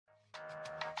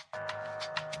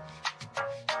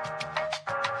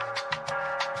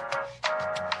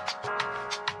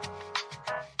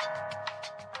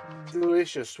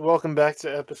Delicious. Welcome back to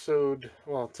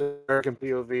American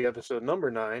POV episode number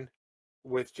 9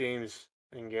 with James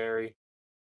and Gary.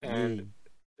 And Yeah.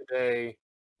 today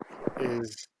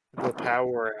is the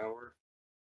Power Hour.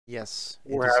 Yes,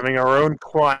 it We're is. having our own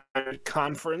quiet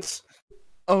conference.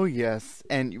 Oh, yes,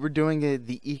 and we're doing it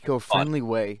the Fun. eco-friendly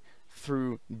way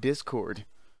through Discord.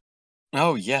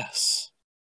 Oh, yes.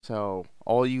 So,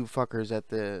 all you fuckers at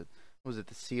the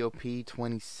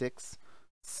COP26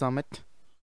 summit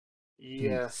can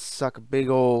Yeah. suck a big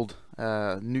old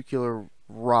nuclear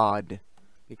rod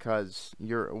because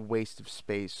you're a waste of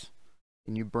space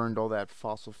and you burned all that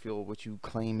fossil fuel which you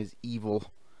claim is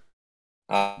evil.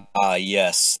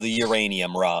 Yes, the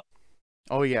uranium rod.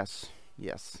 Oh, yes.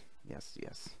 Yes.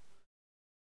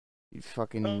 You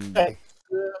fucking... Okay.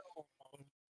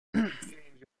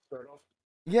 Start off.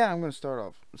 Yeah, I'm gonna start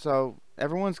off. So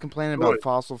everyone's complaining Good. about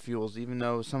fossil fuels, even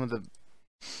though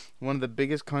one of the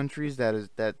biggest countries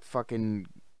that fucking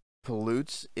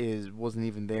pollutes wasn't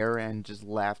even there and just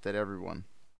laughed at everyone,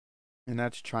 and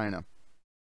that's China.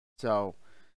 So,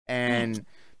 and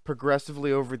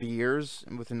progressively over the years,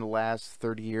 within the last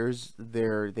 30 years,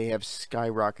 they have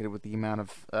skyrocketed with the amount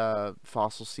of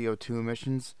fossil CO2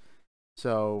 emissions.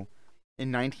 So,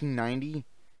 in 1990,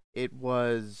 it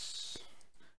was...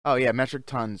 Oh yeah, metric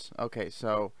tons. Okay,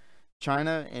 so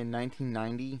China in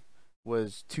 1990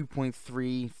 was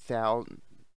 2.3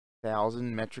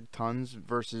 thousand metric tons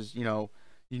versus,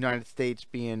 United States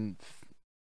being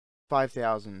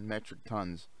 5,000 metric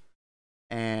tons.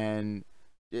 And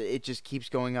it just keeps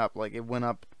going up. Like, it went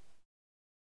up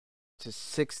to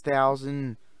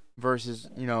 6,000 versus,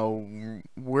 the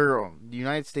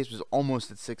United States was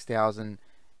almost at 6,000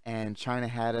 and China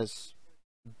had us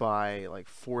by like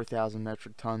 4,000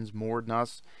 metric tons more than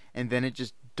us, and then it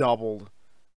just doubled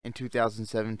in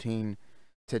 2017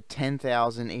 to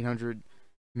 10,800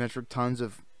 metric tons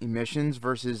of emissions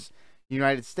versus the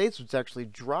United States, which actually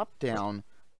dropped down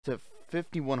to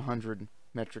 5,100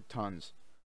 metric tons.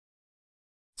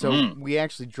 So we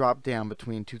actually dropped down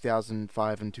between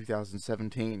 2005 and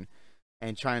 2017,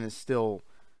 and China is still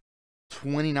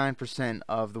 29%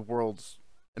 of the world's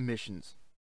emissions.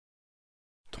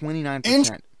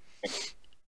 29%.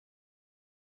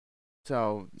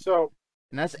 So,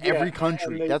 and that's every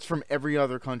country. That's from every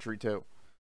other country too.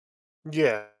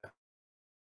 Yeah.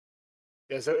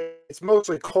 Yeah, so it's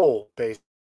mostly coal based.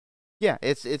 Yeah,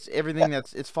 it's everything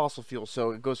it's fossil fuel.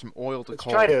 So it goes from oil to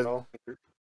coal. China.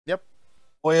 Yep.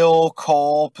 Oil,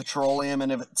 coal, petroleum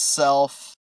in of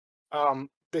itself.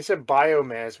 They said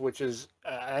biomass, which is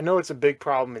I know it's a big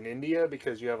problem in India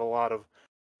because you have a lot of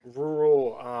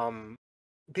rural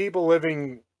people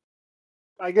living,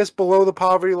 I guess, below the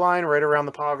poverty line, right around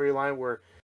the poverty line, where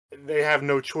they have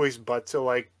no choice but to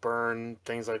like burn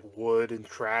things like wood and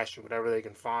trash and whatever they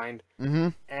can find. Mm-hmm.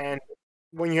 And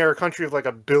when you're a country of like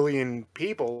 1 billion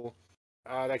people,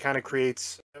 that kind of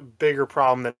creates a bigger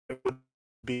problem than it would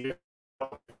be.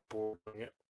 You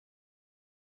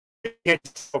can't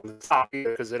stop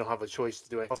because they don't have a choice to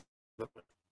do it.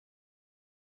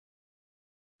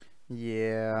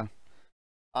 Yeah,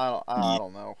 I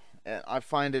don't know. I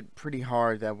find it pretty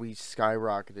hard that we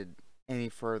skyrocketed any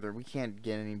further. We can't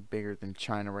get any bigger than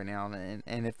China right now,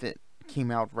 and if it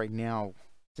came out right now,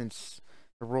 since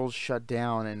the world's shut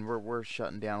down and we're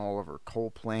shutting down all of our coal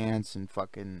plants and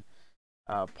fucking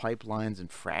pipelines and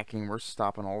fracking, we're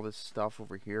stopping all this stuff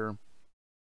over here.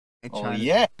 And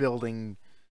China's building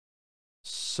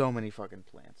so many fucking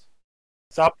plants.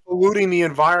 Stop polluting the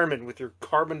environment with your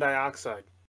carbon dioxide.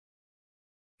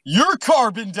 Your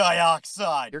carbon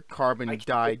dioxide! Your carbon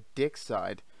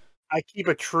dioxide. I keep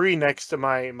a tree next to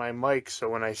my mic, so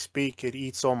when I speak, it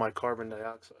eats all my carbon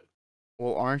dioxide.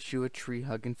 Well, aren't you a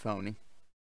tree-hugging phony?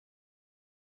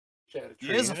 He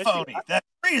is a phony. That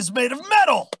tree is made of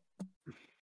metal!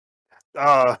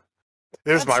 There's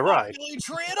That's my ride. That's not really a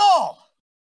tree at all!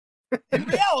 In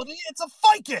reality, it's a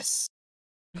ficus!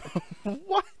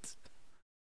 What?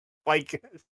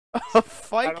 Ficus. A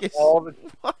ficus? All the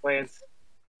plants.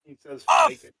 He says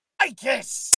ficus.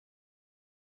 Ficus!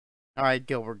 Alright,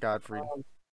 Gilbert Gottfried.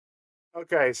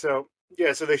 Okay, so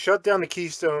they shut down the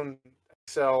Keystone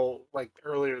XL like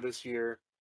earlier this year,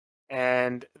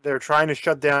 and they're trying to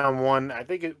shut down one. I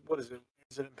think what is it?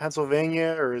 Is it in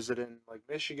Pennsylvania or is it in like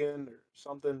Michigan or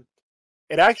something?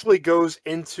 It actually goes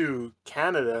into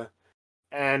Canada,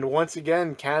 and once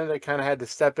again, Canada kind of had to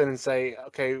step in and say,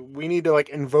 "Okay, we need to like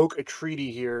invoke a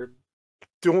treaty here.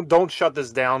 Don't shut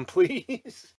this down,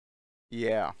 please."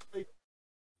 Yeah.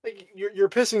 Like you're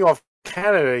pissing off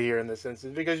Canada here in this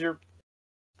instance because you're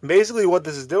basically what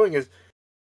this is doing is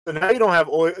So now you don't have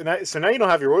oil. So now you don't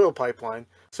have your oil pipeline.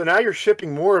 So now you're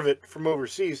shipping more of it from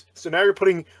overseas. So now you're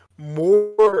putting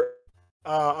more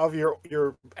of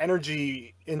your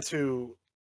energy into,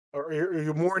 or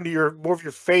you're more into more of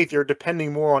your faith. You're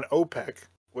depending more on OPEC,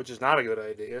 which is not a good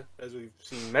idea, as we've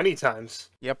seen many times.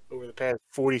 Yep. Over the past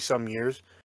 40 some years.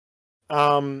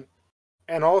 And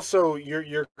also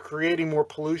you're creating more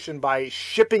pollution by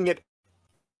shipping it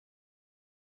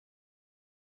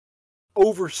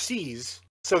overseas.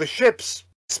 So the ships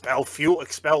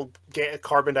expel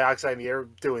carbon dioxide in the air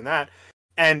doing that.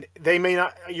 And they may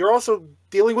not, you're also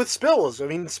dealing with spills. I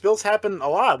mean, spills happen a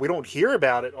lot. We don't hear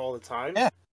about it all the time,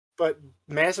 but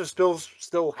massive spills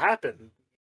still happen.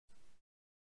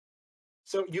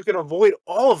 So you can avoid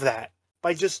all of that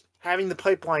by just having the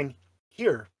pipeline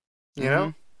here, you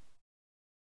know?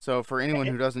 So for anyone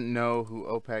who doesn't know who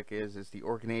OPEC is, it's the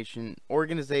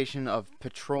Organization of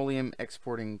Petroleum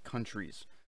Exporting Countries.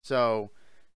 So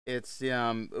it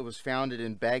was founded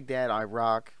in Baghdad,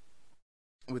 Iraq,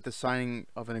 with the signing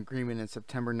of an agreement in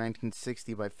September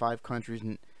 1960 by 5 countries,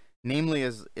 namely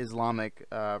as Islamic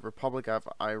Republic of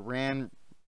Iran,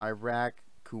 Iraq,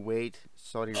 Kuwait,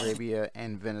 Saudi Arabia,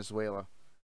 and Venezuela.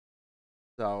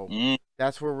 So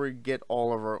that's where we get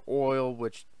all of our oil,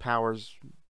 which powers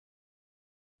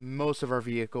most of our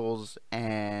vehicles,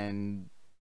 and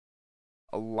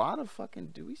a lot of fucking...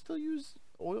 Do we still use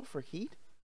oil for heat?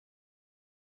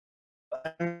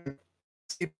 A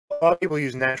lot of people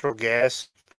use natural gas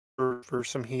for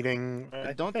some heating.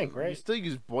 I don't think, right? You still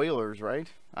use boilers, right?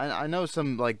 I know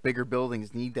some like bigger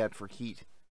buildings need that for heat.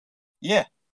 Yeah.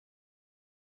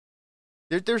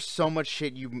 There's so much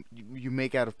shit you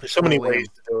make out of There's so petroleum. many ways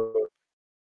to do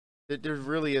it. There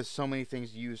really is so many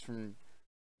things used from...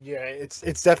 Yeah,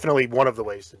 it's definitely one of the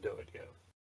ways to do it, yeah.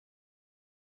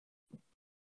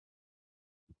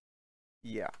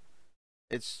 Yeah.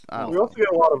 It's... we also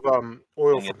get a lot of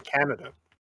oil from Canada.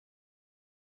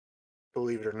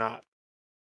 Believe it or not.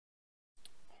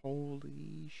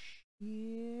 Holy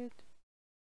shit.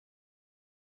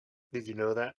 Did you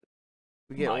know that?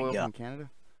 We get oil from Canada?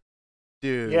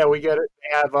 Dude. Yeah, we get it.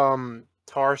 They have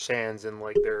tar sands in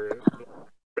like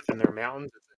within their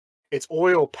mountains. It's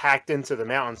oil packed into the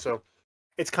mountain, so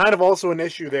it's kind of also an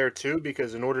issue there too,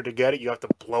 because in order to get it, you have to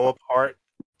blow apart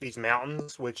these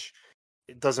mountains, which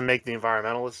it doesn't make the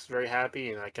environmentalists very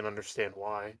happy, and I can understand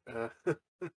why.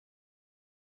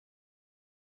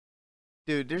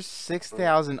 Dude, there's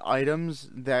 6,000 items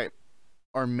that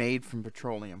are made from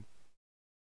petroleum.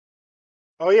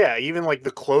 Oh yeah, even like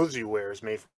the clothes you wear is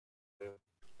made from...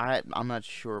 I'm not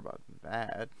sure about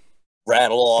that.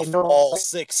 Rattle off all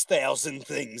 6,000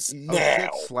 things now. Shit,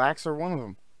 slacks are one of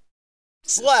them.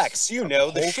 Slacks,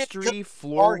 the shit. Upholstery,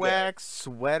 floor wax,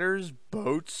 sweaters,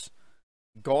 boats,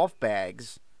 golf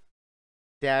bags,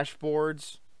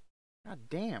 dashboards. God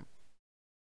damn.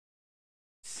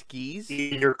 Skis.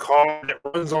 Your car that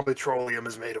runs on petroleum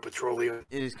is made of petroleum.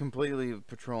 It is completely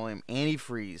petroleum.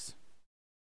 Antifreeze.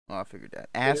 Oh, I figured that.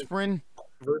 Aspirin.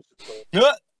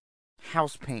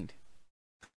 House paint.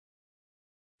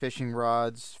 Fishing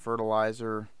rods,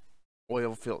 fertilizer,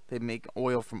 oil filter. They make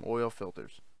oil from oil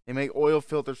filters. They make oil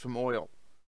filters from oil.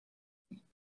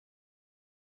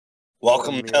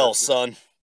 Welcome to hell, son.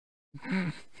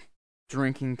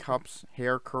 Drinking cups,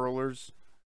 hair curlers,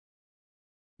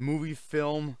 movie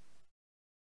film.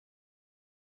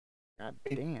 God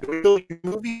damn.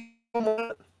 Movie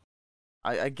film?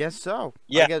 I guess so.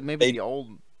 Yeah. I guess maybe the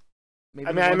old... Maybe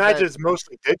I imagine it's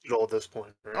mostly digital at this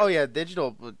point. Right? Oh yeah,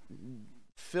 digital. But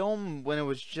film, when it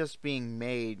was just being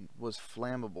made, was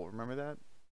flammable. Remember that?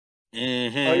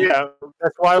 Mm-hmm. Oh yeah,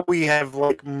 that's why we have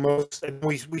like most. And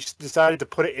we decided to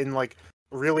put it in like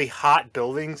really hot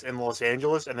buildings in Los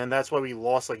Angeles, and then that's why we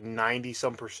lost like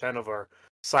 90% of our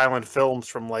silent films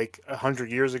from like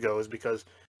 100 years ago, is because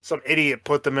some idiot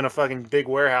put them in a fucking big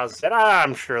warehouse and said,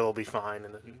 "I'm sure they'll be fine,"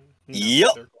 and then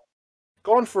they're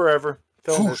gone forever.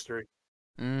 Film history.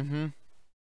 Mm-hmm.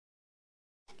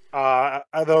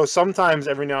 Although sometimes,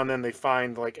 every now and then, they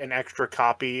find like an extra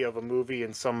copy of a movie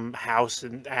in some house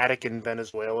and attic in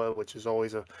Venezuela, which is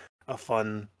always a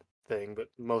fun thing. But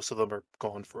most of them are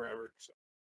gone forever. So.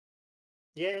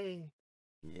 Yay!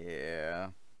 Yeah.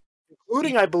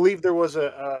 Including, I believe there was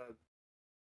I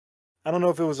don't know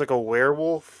if it was like a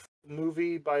werewolf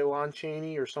movie by Lon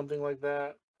Chaney or something like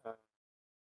that.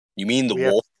 You mean the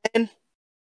Wolfman?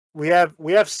 We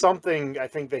have something, I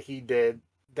think, that he did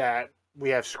that we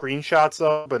have screenshots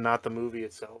of, but not the movie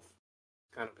itself.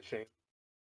 Kind of a shame.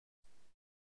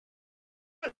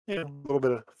 Yeah, a little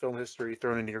bit of film history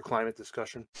thrown into your climate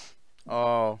discussion.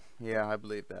 Oh, yeah, I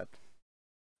believe that.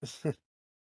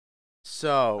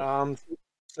 So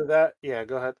to that, yeah,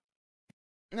 go ahead.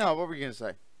 No, what were you gonna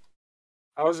say?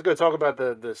 I was going to talk about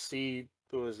the C.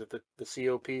 What was it? The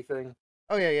COP thing.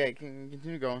 Oh yeah, yeah. You can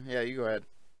continue going. Yeah, you go ahead.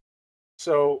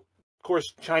 So, of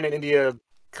course, China and India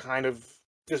kind of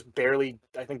just barely,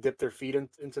 I think, dipped their feet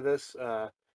into this.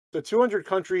 The 200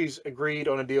 countries agreed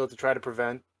on a deal to try to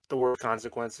prevent the worst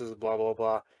consequences. Blah blah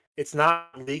blah. It's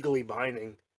not legally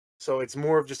binding, so it's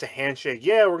more of just a handshake.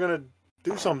 Yeah, we're gonna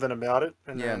do something about it,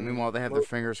 and Yeah. then Meanwhile, they have their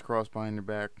fingers crossed behind their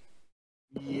back.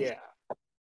 yeah.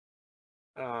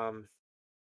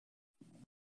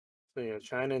 So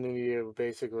China and India were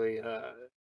basically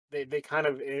they kind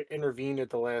of intervened at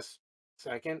the last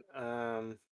second.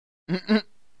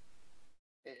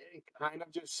 Kind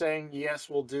of just saying yes,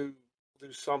 we'll do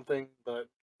something, but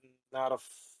not a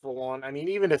full on. I mean,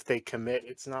 even if they commit,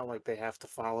 it's not like they have to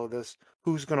follow this.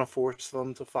 Who's gonna force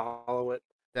them to follow it?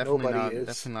 Definitely Nobody not. is.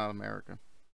 Definitely not America.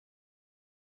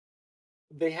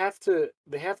 They have to.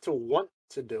 They have to want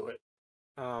to do it.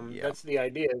 Yeah. That's the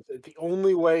idea. The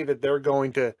only way that they're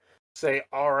going to say,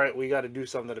 "All right, we got to do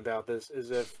something about this,"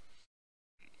 is if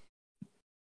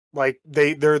like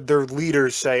their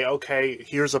leaders say, okay,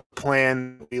 here's a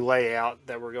plan we lay out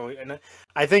that we're going. And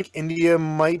I think India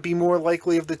might be more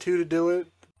likely of the two to do it,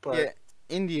 Yeah. but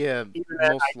India even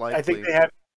that, most I think likely. they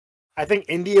have. I think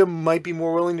India might be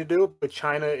more willing to do it, but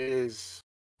China is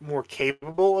more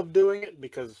capable of doing it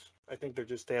because I think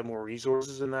they have more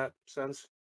resources in that sense.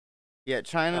 Yeah.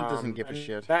 China doesn't give a And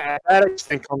shit. that I just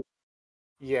think comes.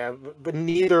 Yeah, but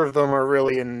neither of them are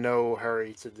really in no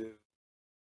hurry to do.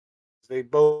 They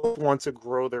both want to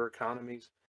grow their economies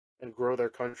and grow their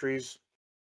countries.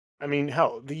 I mean,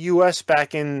 hell, the U.S.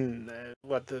 back in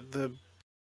the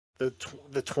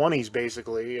 20s,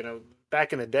 basically,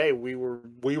 back in the day, we were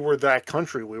that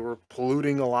country. We were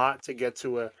polluting a lot to get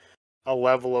to a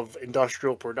level of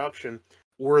industrial production.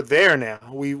 We're there now.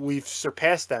 We've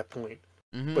surpassed that point.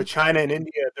 Mm-hmm. But China and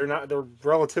India, they're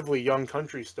relatively young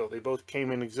countries still. They both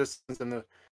came in existence in the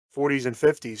 40s and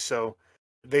 50s, so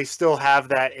they still have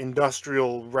that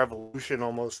industrial revolution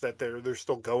almost that they're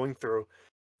still going through.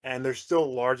 And there's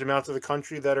still large amounts of the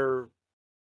country that are,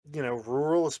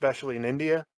 rural, especially in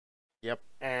India. Yep.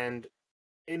 And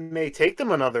it may take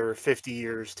them another 50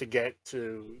 years to get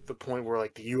to the point where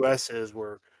like the US is,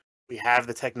 where we have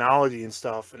the technology and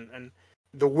stuff, and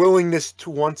the willingness to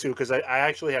want to, because I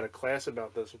actually had a class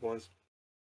about this once,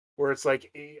 where it's like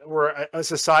where a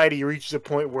society reaches a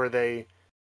point where they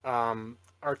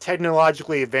are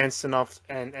technologically advanced enough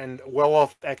and well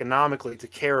off economically to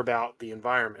care about the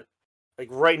environment. Like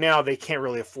right now, they can't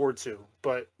really afford to,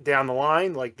 but down the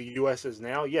line, like the U.S. is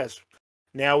now, yes,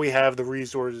 now we have the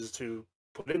resources to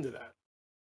put into that.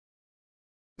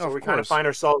 No, So of we kind of course. find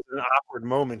ourselves in an awkward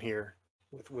moment here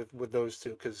with those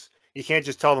two, because you can't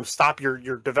just tell them stop your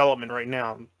development right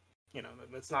now.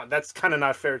 That's kind of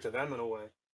not fair to them in a way,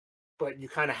 but you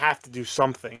kind of have to do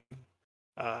something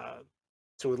uh,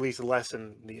 to at least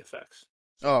lessen the effects.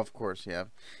 Oh, of course, yeah.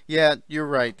 Yeah, you're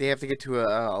right. They have to get to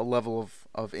a level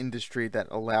of industry that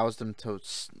allows them to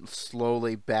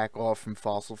slowly back off from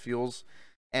fossil fuels.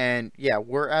 And yeah,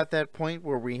 we're at that point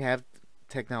where we have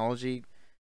technology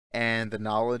and the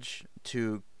knowledge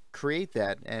to create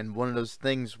that. And one of those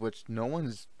things which no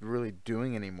one's really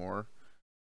doing anymore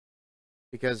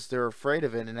because they're afraid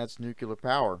of it, and that's nuclear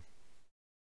power.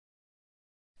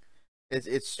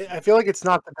 It's I feel like it's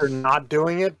not that they're not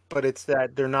doing it, but it's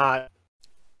that they're not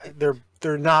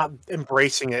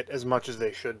embracing it as much as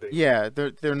they should be. yeah,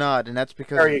 they're not, and that's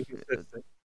because Very of, inconsistent.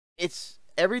 it's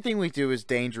everything we do is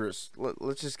dangerous.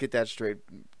 Let's just get that straight.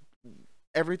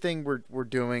 Everything we're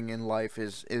doing in life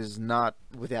is not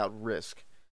without risk.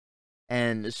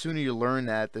 And the sooner you learn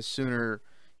that, the sooner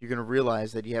you're going to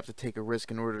realize that you have to take a risk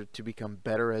in order to become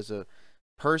better as a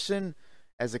person,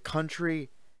 as a country,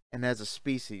 and as a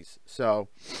species. So,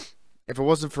 if it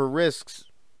wasn't for risks,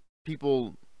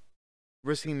 people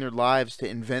risking their lives to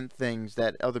invent things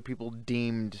that other people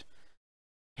deemed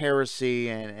heresy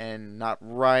and not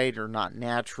right or not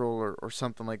natural or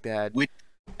something like that.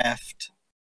 Witchcraft.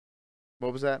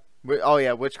 What was that? Oh,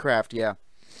 yeah, witchcraft, yeah.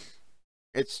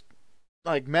 It's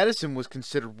like medicine was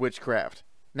considered witchcraft.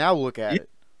 Now look at it.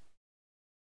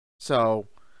 So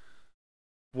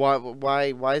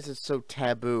why is it so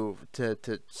taboo to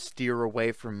steer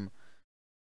away from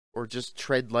or just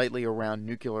tread lightly around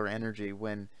nuclear energy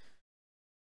when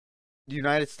the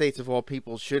United States of all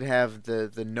people should have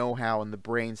the know-how and the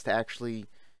brains to actually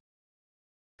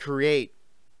create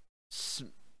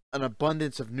an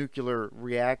abundance of nuclear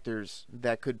reactors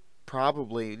that could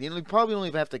probably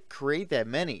only have to create that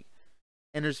many,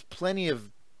 and there's plenty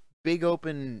of big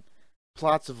open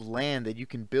plots of land that you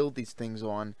can build these things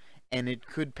on and it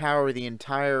could power the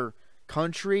entire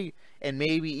country and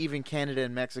maybe even Canada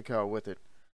and Mexico with it.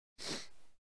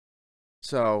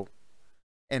 So,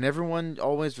 and everyone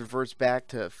always reverts back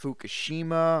to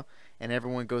Fukushima, and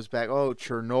everyone goes back, oh,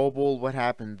 Chernobyl, what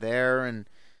happened there? And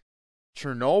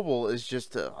Chernobyl is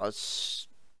just a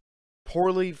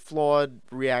poorly flawed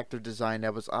reactor design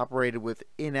that was operated with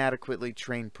inadequately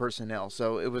trained personnel.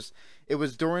 So it was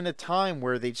during a time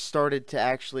where they started to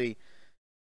actually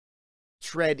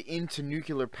tread into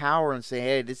nuclear power and say,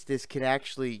 hey, this could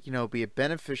actually, be a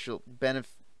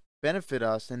benefit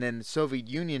us. And then the Soviet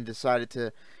Union decided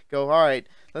to go, all right,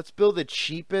 let's build the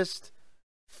cheapest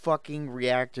fucking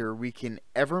reactor we can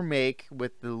ever make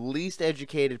with the least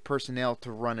educated personnel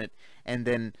to run it. And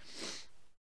then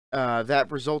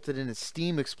that resulted in a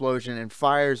steam explosion, and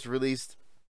fires released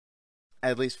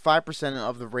at least 5%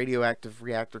 of the radioactive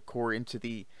reactor core into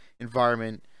the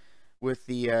environment, with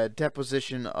the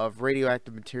deposition of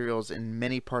radioactive materials in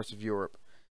many parts of Europe.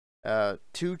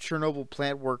 2 Chernobyl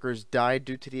plant workers died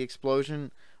due to the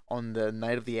explosion on the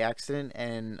night of the accident,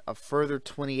 and a further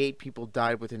 28 people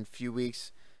died within a few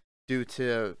weeks due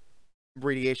to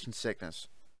radiation sickness.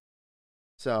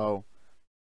 So,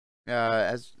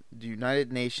 as the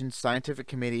United Nations Scientific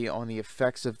Committee on the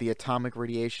Effects of the Atomic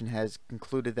Radiation has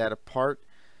concluded that apart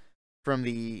from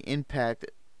the impact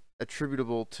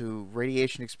attributable to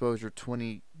radiation exposure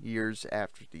 20 years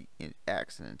after the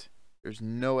accident, there's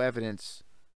no evidence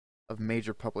of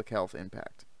major public health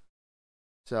impact.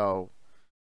 So,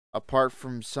 apart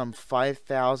from some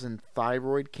 5,000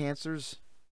 thyroid cancers.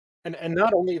 And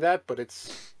not only that, but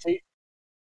it's...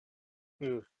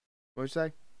 What'd you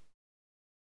say?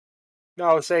 No,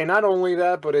 I was saying not only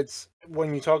that, but it's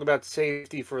when you talk about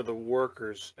safety for the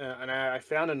workers. And I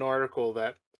found an article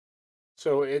that,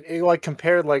 so it like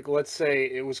compared, like, let's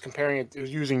say it was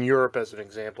using Europe as an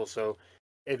example. So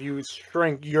if you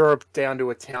shrink Europe down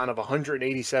to a town of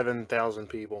 187,000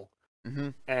 people,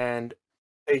 and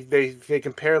they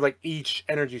compare like each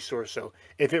energy source. So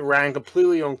if it ran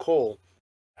completely on coal,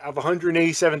 of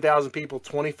 187,000 people,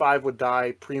 25 would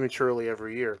die prematurely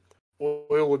every year.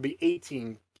 Oil would be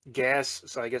 18. Gas,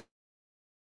 so I guess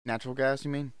natural gas,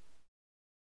 you mean?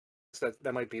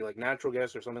 That might be like natural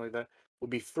gas or something like that,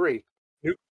 would be 3.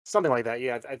 Something like that,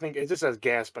 yeah. I think it just says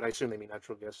gas, but I assume they mean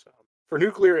natural gas. For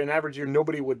nuclear, an average year,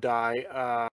 nobody would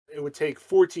die. It would take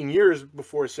 14 years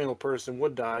before a single person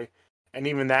would die, and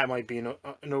even that might be an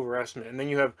overestimate. And then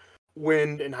you have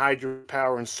wind and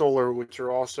hydropower and solar, which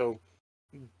are also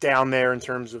down there in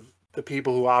terms of the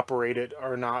people who operate it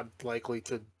are not likely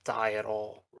to die at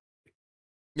all.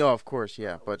 No, of course,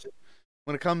 yeah. But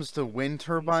when it comes to wind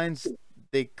turbines,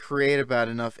 they create about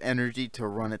enough energy to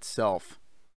run itself.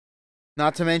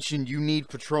 Not to mention, you need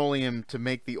petroleum to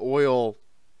make the oil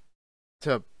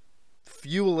to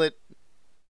fuel it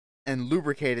and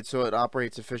lubricate it so it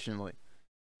operates efficiently.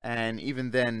 And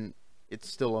even then, it's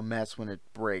still a mess when it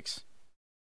breaks.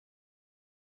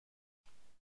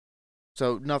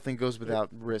 So nothing goes without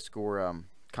risk or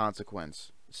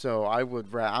consequence. So I'm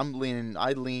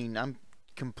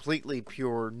completely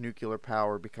pure nuclear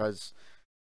power, because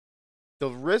the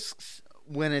risks,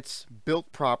 when it's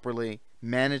built properly,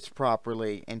 managed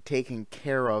properly, and taken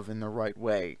care of in the right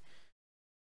way,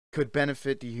 could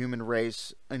benefit the human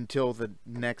race until the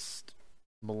next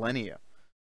millennia.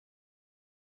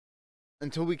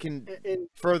 Until we can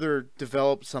further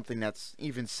develop something that's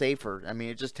even safer. I mean,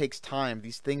 it just takes time.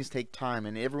 These things take time,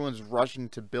 and everyone's rushing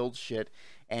to build shit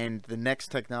and the next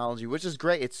technology, which is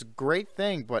great. It's a great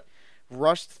thing, but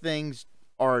rushed things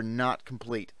are not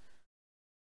complete.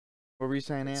 What were you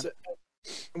saying, Ann?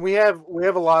 We have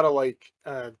a lot of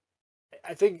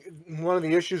I think one of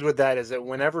the issues with that is that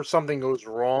whenever something goes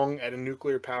wrong at a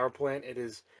nuclear power plant, it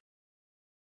is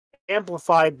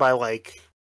amplified by like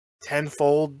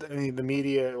tenfold. I mean, the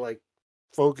media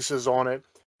focuses on it,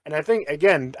 and I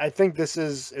think this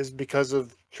is because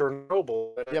of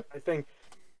Chernobyl. Yep. I think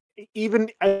even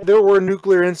there were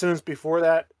nuclear incidents before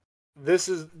that.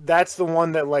 That's the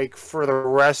one that for the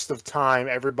rest of time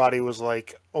everybody was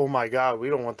like, oh my god, we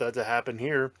don't want that to happen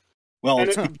here. Well,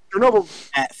 Chernobyl,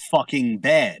 that fucking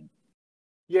bad.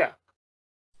 Yeah.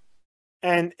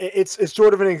 And it's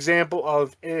sort of an example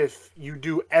of, if you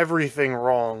do everything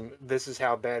wrong, this is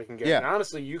how bad it can get. Yeah. And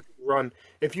honestly,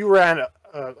 if you ran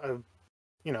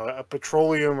a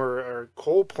petroleum or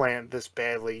coal plant this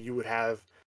badly, you would have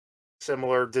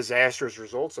similar disastrous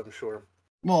results, I'm sure.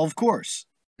 Well, of course.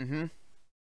 Mm-hmm.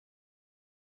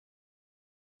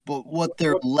 But what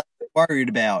they're less worried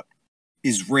about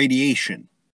is radiation.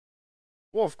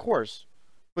 Well, of course.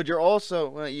 But you're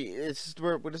also it's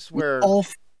where All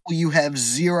you have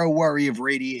zero worry of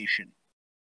radiation.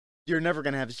 You're never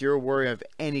going to have zero worry of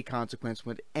any consequence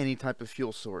with any type of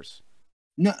fuel source.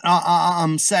 No,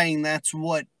 I'm saying that's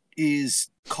what is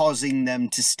causing them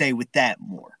to stay with that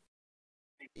more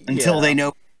until they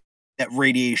know that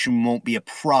radiation won't be a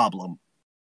problem.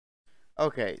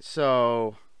 Okay,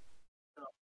 so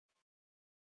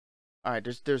all right,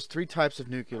 there's three types of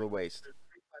nuclear waste.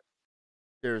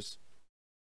 There's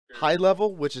high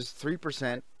level, which is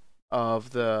 3% of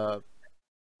the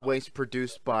waste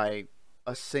produced by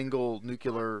a single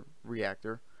nuclear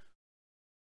reactor.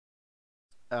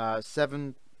 The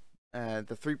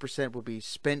 3% will be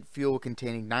spent fuel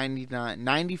containing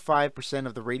 95%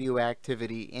 of the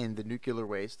radioactivity in the nuclear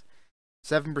waste.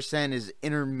 7% is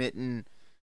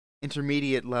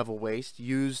intermediate level waste,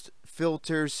 used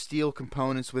filters, steel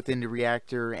components within the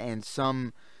reactor, and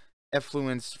some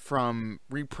effluents from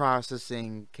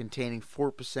reprocessing containing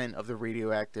 4% of the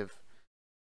radioactive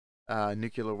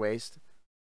nuclear waste.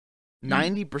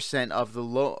 90% of the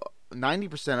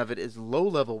 90% of it is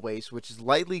low-level waste, which is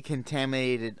lightly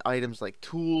contaminated items like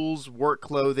tools, work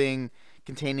clothing,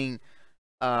 containing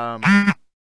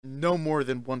no more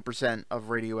than 1% of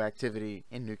radioactivity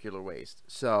in nuclear waste.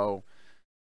 So,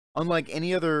 unlike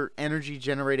any other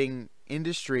energy-generating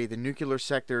industry, the nuclear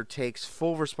sector takes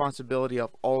full responsibility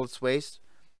of all its waste.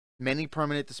 Many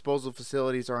permanent disposal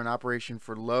facilities are in operation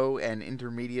for low and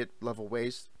intermediate level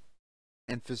waste,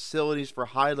 and facilities for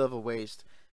high-level waste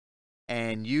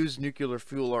and used nuclear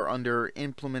fuel are under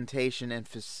implementation and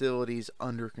facilities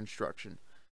under construction.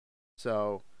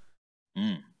 So,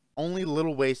 only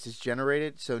little waste is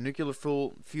generated. So, nuclear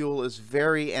fuel is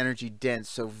very energy dense.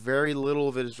 So, very little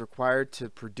of it is required to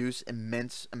produce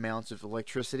immense amounts of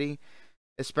electricity,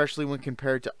 especially when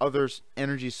compared to other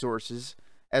energy sources.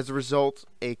 As a result,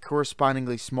 a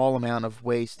correspondingly small amount of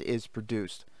waste is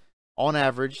produced. On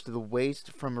average, the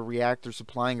waste from a reactor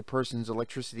supplying a person's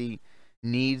electricity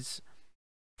needs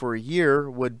for a year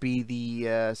would be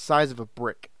the size of a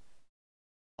brick.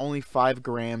 Only 5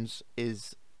 grams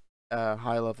is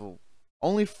high level.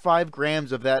 Only 5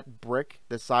 grams of that brick,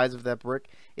 the size of that brick,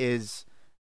 is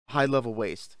high level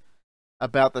waste.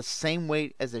 About the same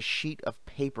weight as a sheet of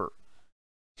paper.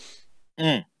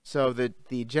 So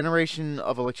the generation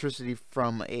of electricity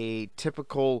from a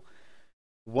typical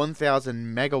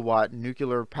 1,000 megawatt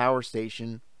nuclear power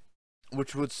station,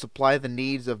 which would supply the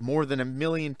needs of more than 1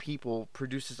 million people,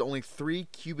 produces only 3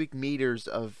 cubic meters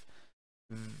of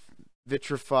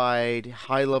vitrified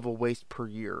high-level waste per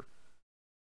year.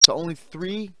 So only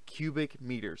 3 cubic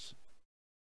meters.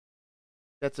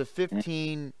 That's a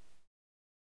 15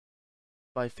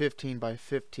 by 15 by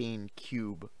 15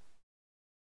 cube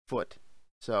foot.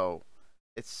 So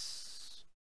it's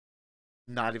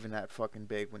not even that fucking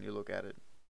big when you look at it.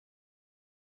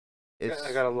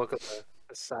 I gotta look at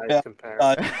the size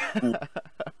comparison.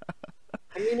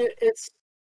 I mean, it's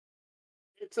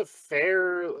a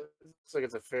fair. It's like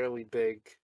it's a fairly big,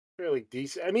 fairly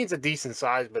decent. I mean, it's a decent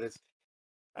size, but it's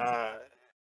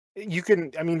you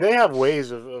can. I mean, they have ways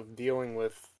of dealing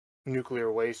with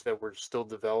nuclear waste that we're still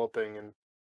developing, and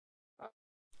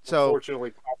so unfortunately,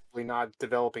 probably not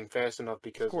developing fast enough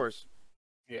because, of course,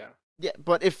 yeah,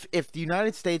 but if the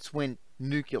United States went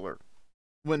nuclear,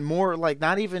 went more like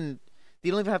not even. You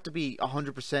don't even have to be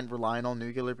 100% reliant on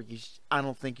nuclear, because I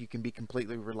don't think you can be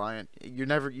completely reliant. You're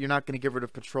not going to get rid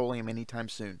of petroleum anytime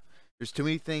soon. There's too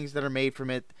many things that are made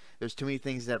from it. There's too many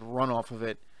things that run off of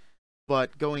it.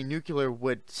 But going nuclear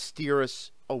would steer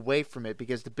us away from it,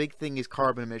 because the big thing is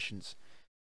carbon emissions.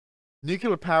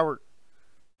 Nuclear power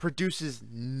produces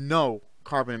no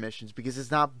carbon emissions because it's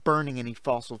not burning any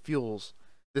fossil fuels.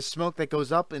 The smoke that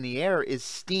goes up in the air is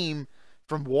steam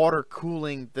from water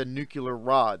cooling the nuclear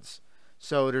rods.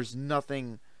 So there's not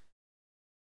even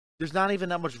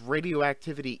that much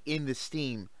radioactivity in the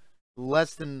steam.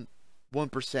 Less than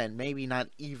 1%, maybe not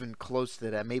even close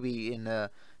to that, maybe in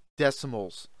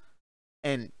decimals.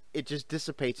 And it just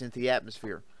dissipates into the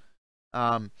atmosphere.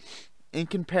 In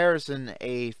comparison,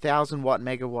 a 1,000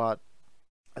 megawatt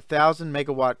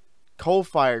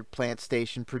coal-fired plant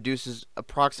station produces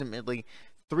approximately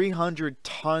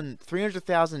 300,000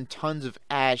 tons of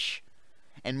ash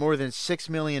and more than 6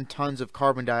 million tons of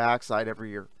carbon dioxide every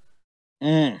year.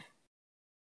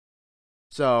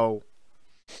 So,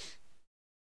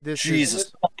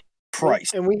 Jesus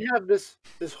Christ. And we have this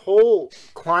whole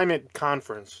climate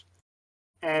conference,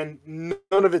 and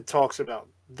none of it talks about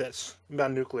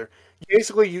nuclear.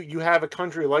 Basically, you have a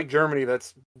country like Germany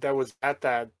that was at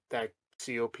that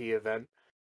COP event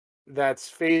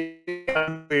that's phasing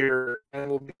nuclear and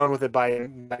will be done with it by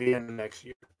the end of next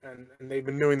year. And they've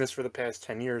been doing this for the past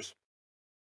 10 years.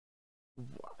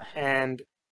 And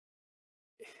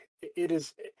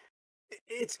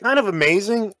it's kind of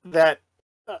amazing that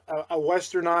a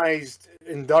westernized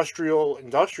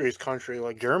industrious country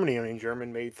like Germany. I mean,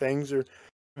 German made things are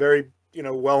very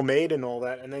well made and all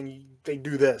that, and then they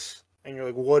do this, and you're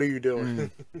like, what are you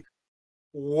doing?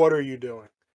 What are you doing?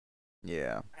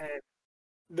 Yeah. And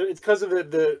it's because of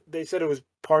they said it was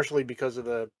partially because of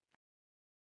the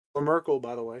Merkel,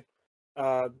 by the way,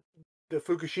 uh, the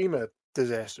Fukushima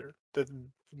disaster.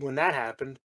 When that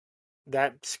happened,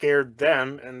 that scared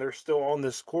them, and they're still on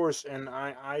this course. And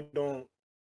I don't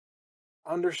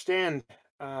understand,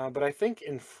 but I think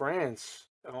in France,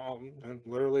 and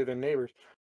literally the neighbors,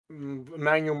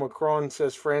 Emmanuel Macron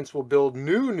says France will build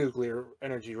new nuclear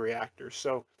energy reactors.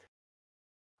 So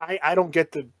I don't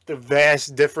get the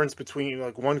vast difference between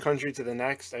like one country to the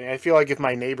next. I mean, I feel like if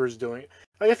my neighbor's doing it,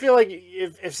 like, I feel like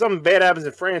if something bad happens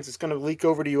in France, it's going to leak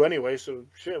over to you anyway. So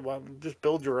shit, well, just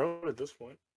build your own at this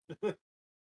point.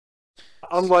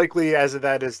 Unlikely as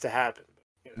that is to happen.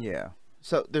 Yeah.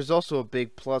 So there's also a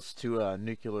big plus to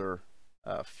nuclear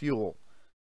fuel.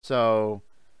 So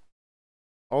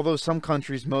although some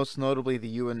countries, most notably the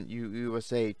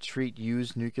USA, treat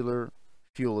used nuclear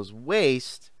fuel as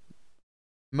waste,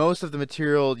 most of the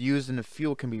material used in the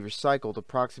fuel can be recycled.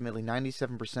 Approximately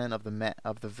 97%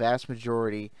 of the vast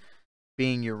majority,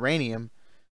 being uranium,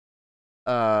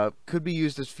 could be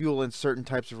used as fuel in certain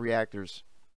types of reactors.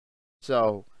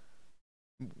 So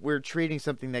we're treating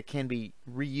something that can be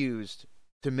reused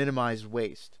to minimize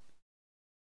waste.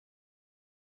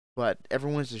 But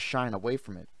everyone's just shying away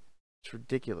from it. It's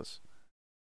ridiculous.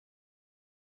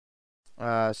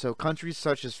 So countries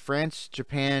such as France,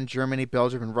 Japan, Germany,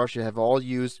 Belgium, and Russia have all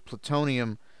used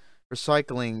plutonium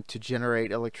recycling to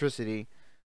generate electricity,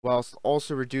 whilst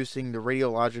also reducing the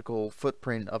radiological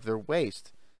footprint of their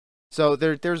waste. So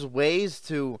there's ways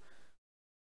to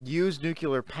use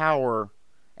nuclear power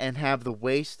and have the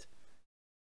waste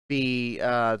be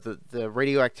the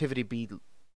radioactivity be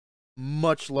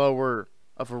much lower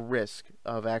of a risk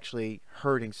of actually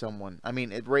hurting someone. I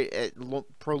mean,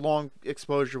 prolonged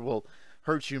exposure will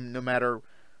hurt you no matter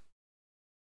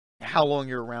how long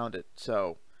you're around it.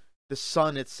 So the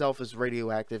sun itself is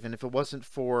radioactive, and if it wasn't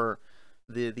for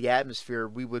the atmosphere,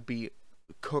 we would be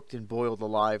cooked and boiled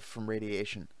alive from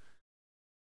radiation.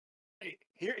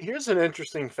 Here's an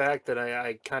interesting fact that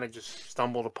I kind of just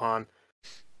stumbled upon.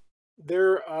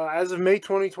 There, as of May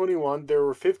 2021, there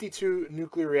were 52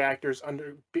 nuclear reactors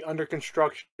under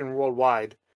construction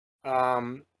worldwide.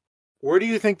 Where do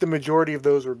you think the majority of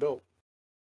those were built?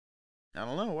 I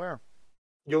don't know where.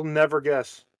 You'll never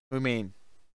guess. What do you mean?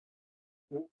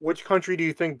 Which country do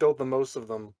you think built the most of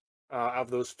them, of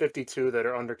those 52 that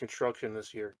are under construction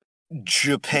this year?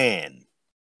 Japan.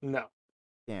 No.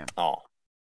 Damn. Oh.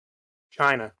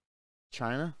 China.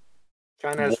 China?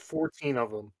 China has 14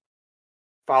 of them,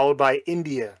 followed by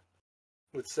India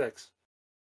with 6.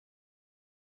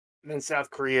 And then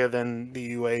South Korea, then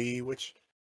the UAE, which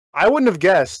I wouldn't have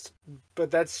guessed,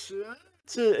 but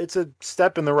it's a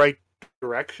step in the right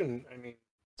direction. I mean,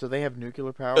 so they have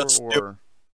nuclear power,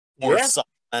 or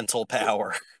supplemental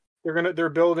power. They're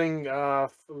building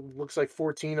looks like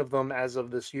 14 of them as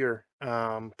of this year.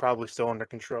 Probably still under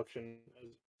construction,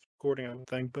 according to the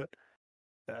thing, but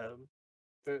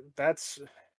that's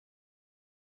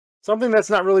something that's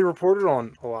not really reported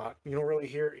on a lot. You don't really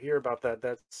hear about that.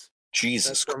 That's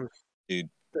from dude.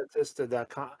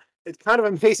 Statista.com. It's kind of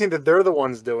amazing that they're the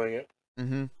ones doing it.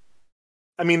 Mm-hmm.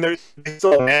 I mean, there's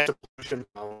still a massive pollution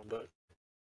problem, but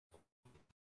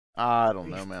I don't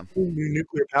know, man. New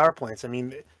nuclear power plants. I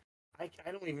mean, I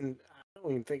don't even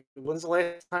think. When's the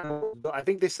last time? I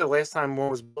think they said the last time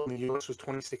one was built in the U.S. was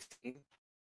 2016.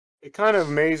 It's kind of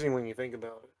amazing when you think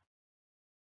about it.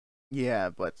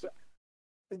 Yeah, but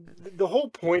the whole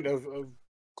point of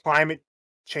climate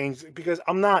change, because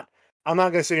I'm not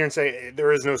going to sit here and say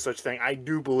there is no such thing. I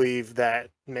do believe that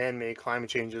man-made climate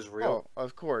change is real. Oh,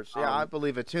 of course. Yeah, I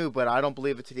believe it too, but I don't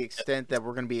believe it to the extent that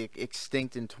we're going to be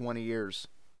extinct in 20 years.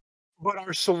 But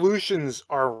our solutions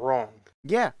are wrong.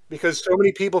 Yeah. Because so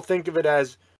many people think of it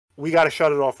as, we got to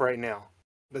shut it off right now.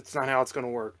 That's not how it's going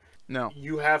to work. No.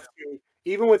 You have to,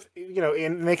 even with,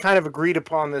 and they kind of agreed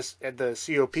upon this at the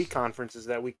COP conferences,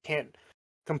 that we can't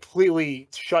completely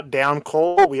shut down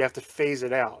coal. We have to phase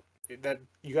it out. That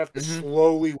you have to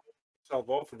slowly work yourself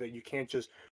off of it. You can't just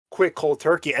quit cold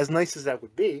turkey, as nice as that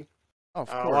would be. Oh, of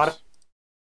course. A lot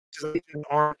of people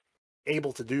aren't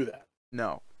able to do that.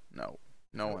 No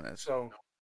one is. So,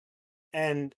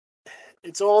 and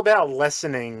it's all about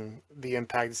lessening the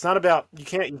impact. It's not about you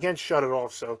can't shut it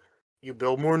off. So you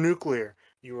build more nuclear.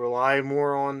 You rely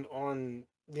more on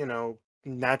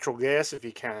natural gas if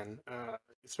you can,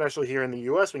 especially here in the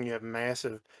U.S. when you have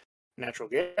massive natural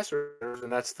gas reserves,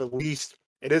 and that's the least.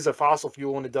 It is a fossil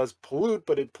fuel and it does pollute,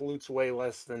 but it pollutes way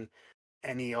less than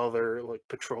any other like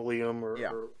petroleum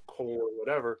Yeah. or coal or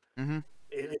whatever. Mm-hmm.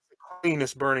 It's the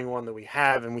cleanest burning one that we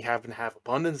have, and we happen to have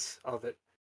abundance of it.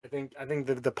 I think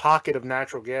the pocket of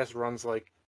natural gas runs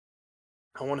like,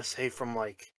 I want to say from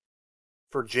like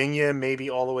Virginia, maybe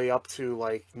all the way up to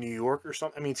like New York or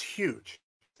something. I mean, it's huge.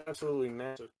 It's absolutely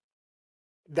massive.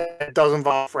 That does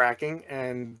involve fracking,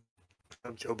 and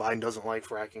Joe Biden doesn't like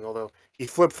fracking, although he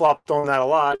flip flopped on that a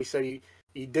lot. He said he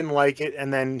didn't like it,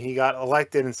 and then he got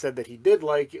elected and said that he did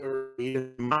like it, or he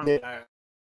didn't mind it.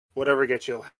 Whatever gets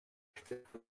you elected.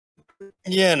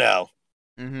 You know,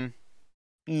 Mm-hmm.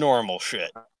 normal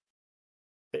shit.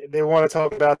 They want to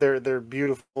talk about their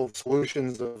beautiful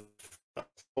solutions of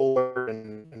solar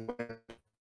and wind.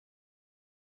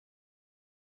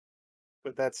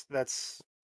 But that's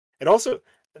it. Also,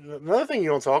 another thing you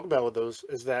don't talk about with those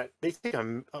is that they take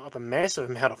up a massive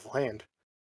amount of land.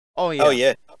 Oh yeah. Oh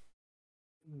yeah.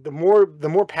 The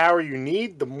more power you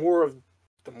need, the more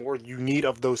you need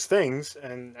of those things,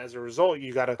 and as a result,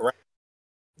 you gotta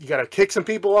kick some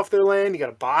people off their land. You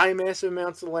gotta buy massive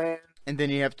amounts of land, And then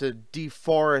you have to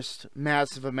deforest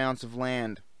massive amounts of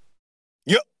land.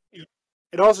 Yep.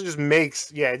 It also just makes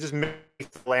the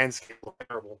landscape look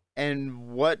terrible. And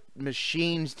what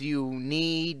machines do you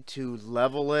need to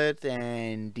level it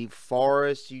and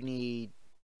deforest? You need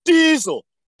Diesel.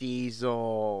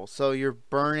 So you're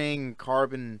burning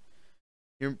carbon.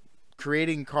 You're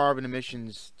creating carbon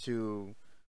emissions to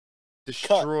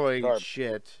destroy carbon.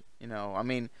 shit. You know, I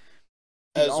mean,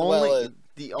 As well as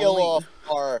kill off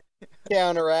our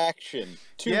counteraction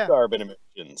to carbon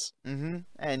emissions. Mm-hmm.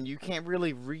 And you can't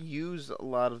really reuse a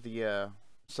lot of the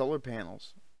solar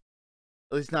panels.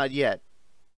 At least not yet.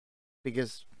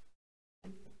 Because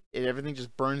everything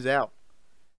just burns out.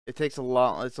 It takes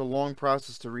it's a long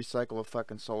process to recycle a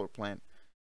fucking solar plant.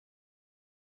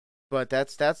 But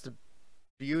that's the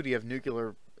beauty of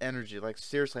nuclear energy. Like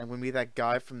seriously, when we that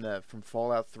guy from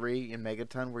Fallout 3 in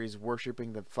Megaton where he's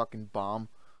worshipping the fucking bomb.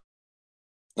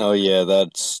 Oh yeah,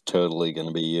 that's totally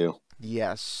gonna be you.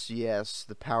 Yes,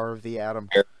 the power of the atom.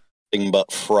 Everything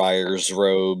but friar's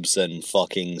robes and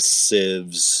fucking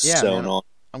sieves sewn on.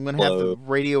 I'm gonna have the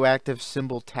radioactive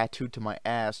symbol tattooed to my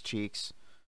ass cheeks.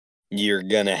 You're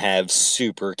gonna have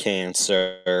super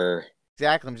cancer.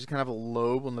 Exactly. I'm just gonna have a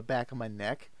lobe on the back of my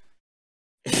neck.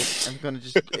 I'm gonna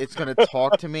it's gonna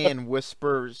talk to me and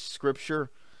whisper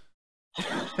scripture.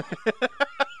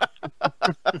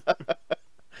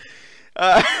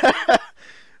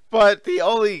 But the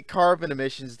only carbon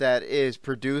emissions that is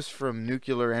produced from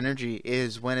nuclear energy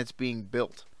is when it's being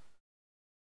built.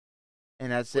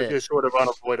 And that's Which is sort of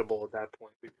unavoidable at that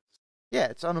point. Yeah,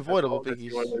 it's unavoidable because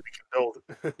you can build.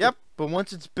 Yep, but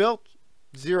once it's built,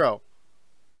 zero.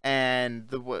 And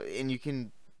you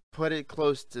can put it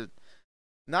close to,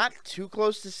 not too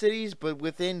close to cities, but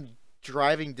within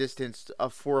driving distance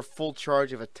for a full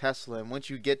charge of a Tesla. And once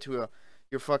you get to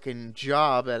your fucking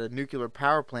job at a nuclear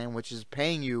power plant, which is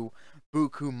paying you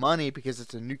buku money because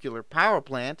it's a nuclear power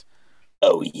plant.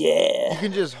 Oh yeah. You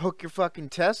can just hook your fucking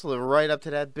Tesla right up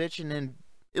to that bitch, and then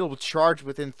it'll charge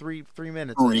within three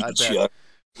minutes. I bet.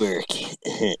 Work.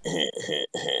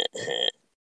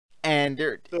 And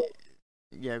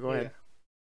yeah, go ahead.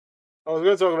 I was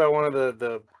going to talk about one of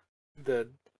the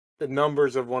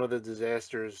numbers of one of the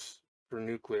disasters for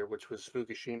nuclear, which was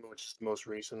Fukushima, which is the most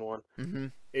recent one. Mm-hmm.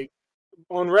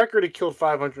 On record, it killed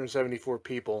 574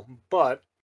 people, but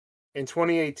in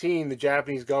 2018, the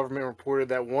Japanese government reported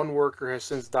that one worker has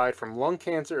since died from lung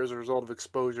cancer as a result of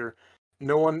exposure.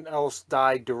 No one else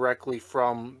died directly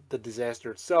from the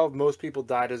disaster itself. Most people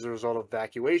died as a result of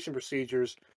evacuation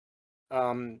procedures,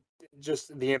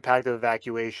 just the impact of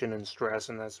evacuation and stress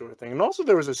and that sort of thing. And also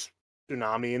there was a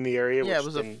tsunami in the area. Yeah, it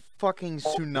was a fucking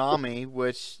tsunami,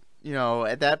 which, you know,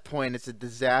 at that point it's a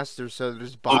disaster, so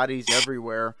there's bodies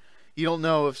everywhere. You don't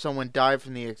know if someone died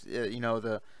from the,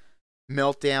 the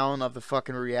meltdown of the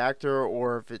fucking reactor,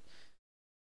 or if it...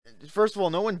 First of all,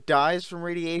 no one dies from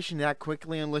radiation that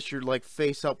quickly unless you're, like,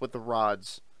 face up with the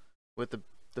rods, with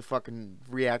the fucking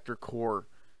reactor core.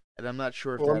 And I'm not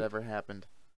sure if that ever happened.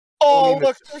 Oh,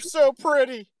 look, they're so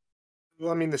pretty!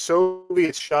 Well, I mean, the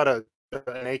Soviets shot an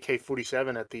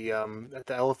AK-47 at the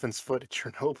Elephant's Foot at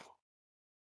Chernobyl.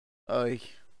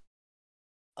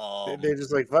 They're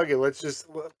just like, fuck it, let's just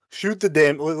shoot the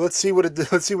damn. Let's see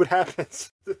what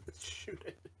happens. Shoot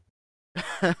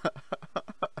it.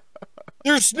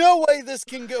 There's no way this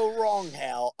can go wrong,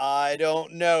 Hal. I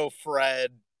don't know,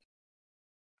 Fred.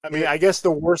 I mean, I guess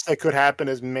the worst that could happen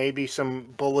is maybe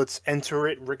some bullets enter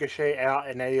it, ricochet out,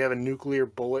 and now you have a nuclear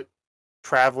bullet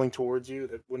traveling towards you,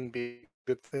 that wouldn't be a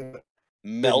good thing.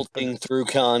 Melting through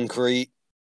concrete.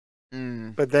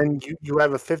 But then you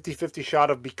have a 50-50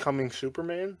 shot of becoming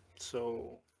Superman,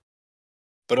 so...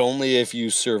 But only if you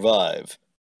survive.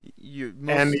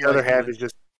 And the other half is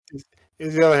just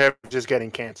getting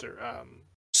cancer.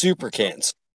 Super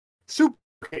cancer.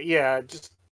 Yeah,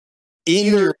 just...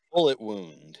 In your bullet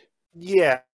wound.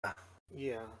 Yeah. I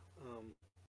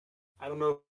don't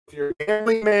know if you're a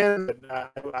gambling man, but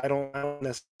I don't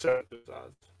necessarily those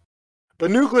odds.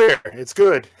 But nuclear, it's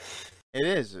good. It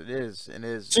is.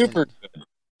 Super good.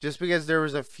 Just because there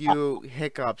was a few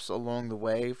hiccups along the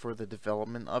way for the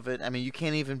development of it. I mean, you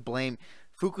can't even blame...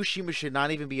 Fukushima should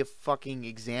not even be a fucking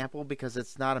example because it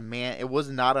was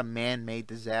not a man-made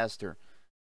disaster.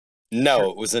 No,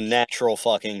 it was a natural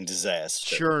fucking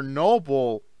disaster.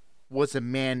 Chernobyl was a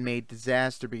man-made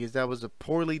disaster because that was a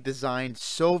poorly designed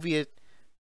Soviet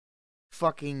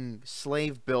fucking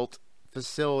slave-built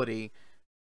facility,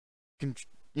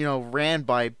 ran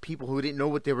by people who didn't know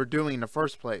what they were doing in the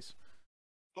first place.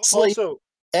 Also,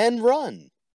 and run.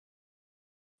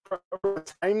 From a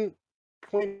time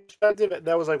point perspective,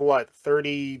 that was like what,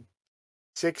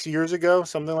 36 years ago,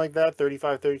 something like that,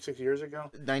 35, 36 years ago.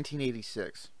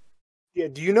 1986. Yeah.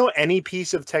 Do you know any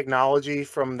piece of technology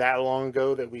from that long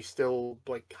ago that we still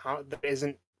that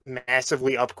isn't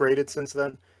massively upgraded since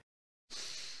then?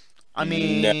 I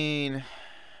mean,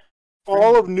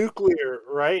 all of nuclear,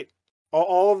 right?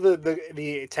 All of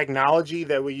the technology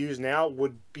that we use now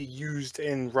would be used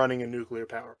in running a nuclear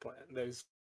power plant. There's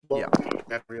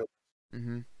that real.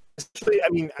 Mm-hmm. Especially, I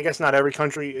mean, I guess not every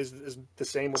country is the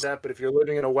same with that, but if you're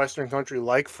living in a Western country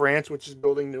like France, which is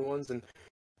building new ones, and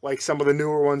like some of the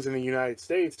newer ones in the United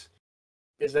States,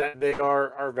 is that they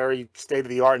are very state of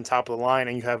the art and top of the line,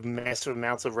 and you have massive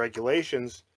amounts of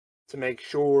regulations to make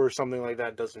sure something like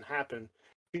that doesn't happen.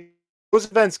 Those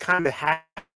events kind of have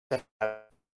to happen.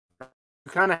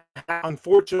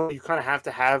 Unfortunately, you kind of have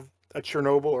to have a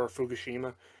Chernobyl or a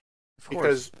Fukushima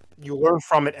because you learn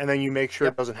from it and then you make sure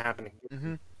it doesn't happen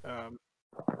again. Mm-hmm.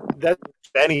 That's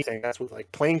anything. That's with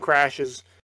like plane crashes.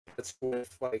 That's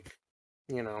with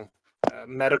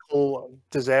medical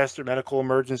disaster, medical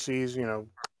emergencies.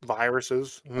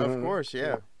 Viruses. Of course,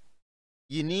 yeah.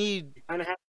 You need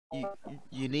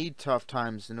you need tough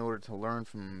times in order to learn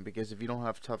from them, because if you don't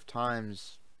have tough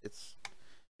times,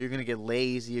 you're gonna get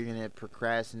lazy. You're gonna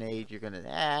procrastinate. You're gonna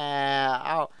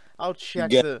I'll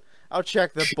check the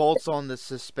bolts on the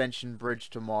suspension bridge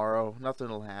tomorrow.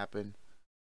 Nothing'll happen.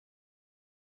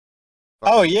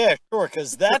 Oh yeah, sure,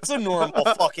 because that's a normal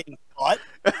fucking thought.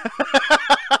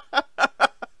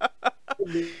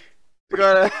 You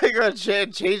gotta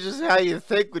changes how you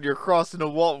think when you're crossing the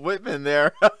Walt Whitman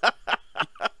there.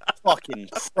 Fucking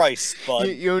Christ, bud.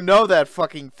 You know that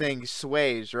fucking thing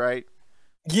sways, right?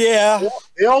 Yeah.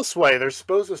 They all sway. They're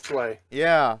supposed to sway.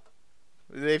 Yeah.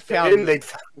 They've found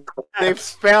that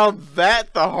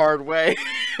the hard way.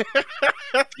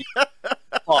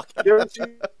 Fuck. You ever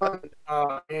seen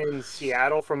in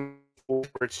Seattle from where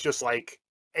it's just like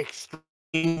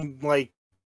extreme, like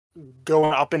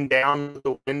going up and down with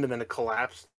the wind and then it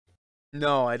collapsed?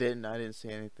 No, I didn't see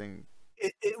anything.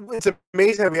 It's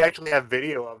amazing that we actually have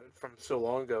video of it from so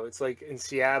long ago. It's like in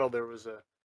Seattle there was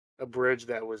a bridge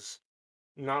that was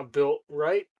not built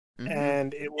right,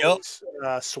 and it was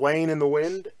swaying in the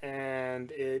wind, and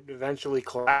it eventually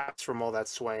collapsed from all that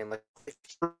swaying, like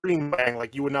extreme bang,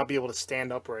 like you would not be able to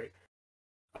stand upright.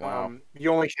 Wow. The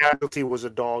only casualty was a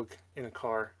dog in a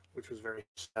car, which was very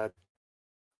sad.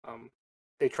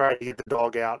 They tried to get the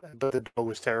dog out, but the dog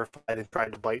was terrified and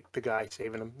tried to bite the guy,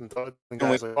 saving him. And the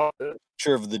guy's like, "Oh."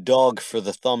 Picture of the dog for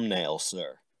the thumbnail,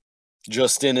 sir.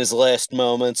 Just in his last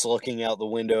moments, looking out the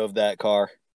window of that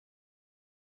car.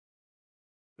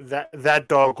 That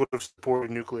dog would have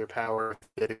supported nuclear power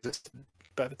that existed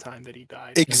by the time that he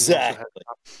died. Exactly.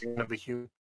 Of a human.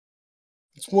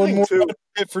 It's one more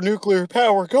benefit for nuclear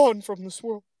power gone from this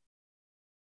world.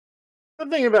 The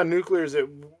thing about nuclear is that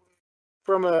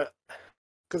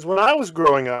because when I was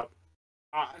growing up,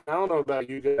 I don't know about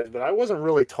you guys, but I wasn't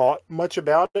really taught much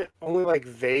about it, only like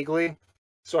vaguely.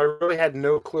 So I really had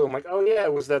no clue. I'm like, oh yeah,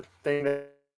 it was that thing that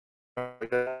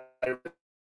I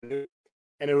knew.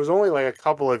 And it was only like a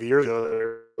couple of years ago that I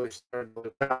really started to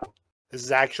look out.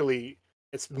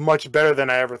 It's much better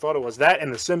than I ever thought it was. That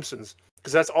and The Simpsons,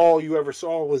 because that's all you ever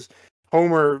saw was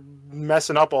Homer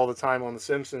messing up all the time on The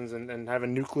Simpsons and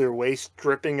having nuclear waste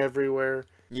dripping everywhere.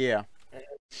 Yeah.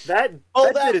 That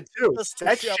did it too.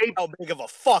 That shaped how big of a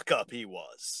fuck up he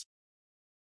was.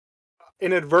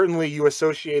 Inadvertently, you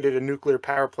associated a nuclear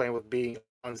power plant with being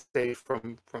unsafe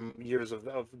from years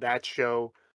of that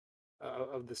show,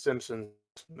 of The Simpsons.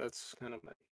 That's kind of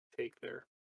my take there.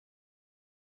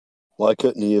 Why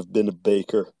couldn't he have been a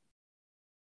baker?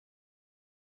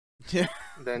 Yeah.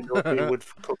 Then nobody would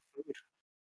cook food.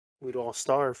 We'd all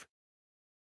starve.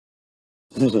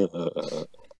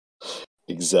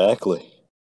 Exactly.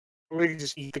 Or we could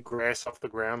just eat the grass off the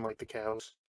ground like the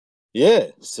cows. Yeah,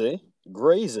 see?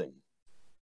 Grazing.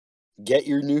 Get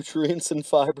your nutrients and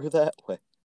fiber that way.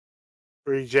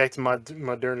 Reject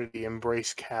modernity,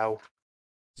 embrace cow.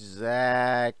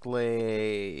 Exactly.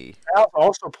 Cows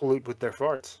also pollute with their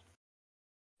farts.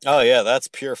 Oh yeah, that's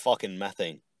pure fucking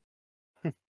methane.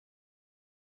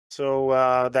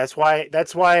 So that's why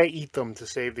I eat them, to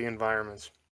save the environment.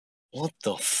 What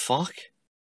the fuck?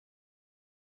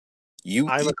 You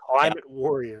I'm a eat climate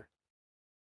warrior.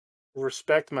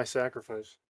 Respect my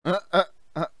sacrifice.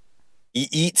 He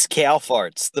eats cow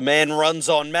farts. The man runs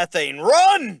on methane.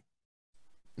 Run!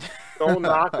 Don't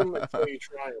knock them until you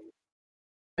try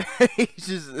them. He's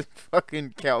just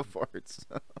fucking cow farts.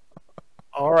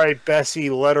 All right, Bessie,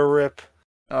 let her rip.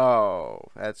 Oh,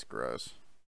 that's gross.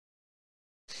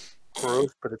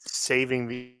 Gross, but it's saving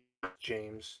the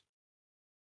James.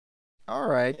 All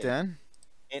right, Yeah. then.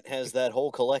 Ant has that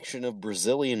whole collection of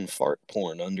Brazilian fart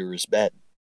porn under his bed.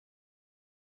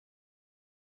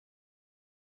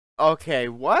 Okay,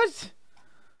 what?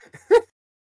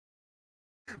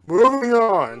 Moving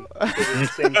on.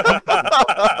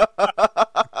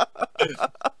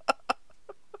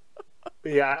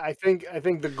 But yeah, I think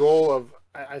the goal of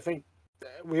I think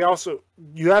we also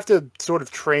you have to sort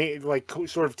of train, like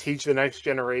sort of teach the next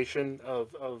generation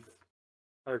of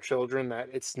our children that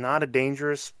it's not a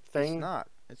dangerous thing. It's not.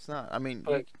 It's not. I mean,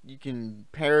 But- you can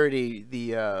parody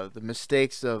the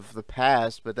mistakes of the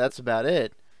past, but that's about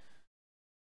it.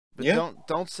 But Yeah.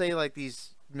 don't say like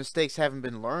these mistakes haven't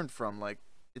been learned from. Like,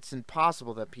 it's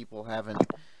impossible that people haven't.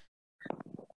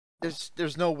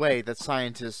 There's no way that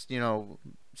scientists,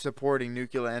 supporting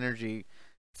nuclear energy,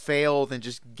 failed and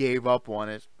just gave up on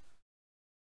it.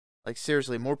 Like,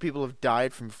 seriously, more people have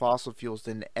died from fossil fuels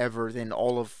than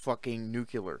all of fucking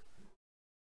nuclear.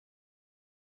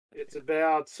 It's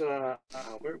about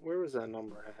where was that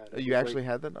number I had? It You was actually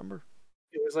like, had that number?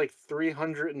 it was like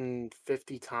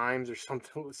 350 times or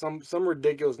something, some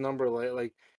ridiculous number,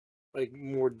 like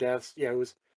more deaths. Yeah, it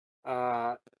was.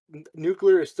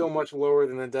 Nuclear is still much lower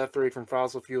than the death rate from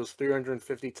fossil fuels,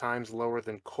 350 times lower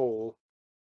than coal.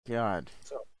 God.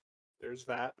 So there's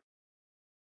that.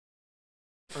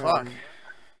 Fuck.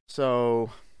 So,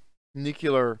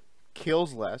 nuclear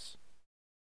kills less,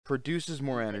 produces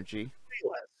more energy.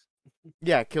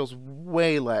 Yeah, it kills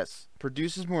way less,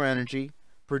 produces more energy,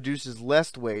 produces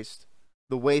less waste.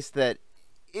 The waste that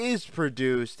is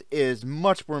produced is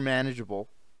much more manageable.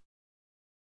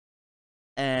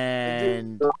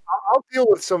 And I'll deal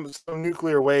with some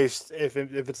nuclear waste if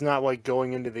it's not like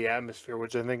going into the atmosphere,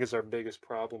 which I think is our biggest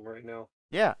problem right now.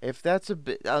 yeah, if that's a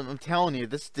bit, I'm telling you,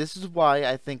 this is why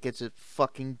I think it's a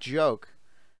fucking joke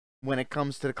when it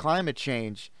comes to the climate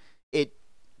change.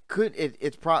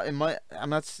 It's probably, I'm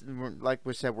not, like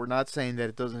we said, we're not saying that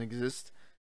it doesn't exist,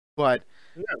 but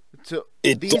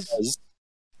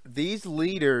these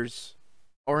leaders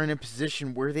are in a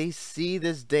position where they see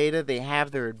this data, they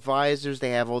have their advisors,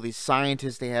 they have all these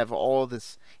scientists, they have all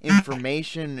this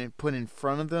information put in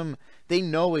front of them. They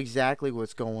know exactly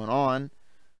what's going on,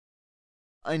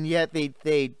 and yet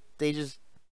they're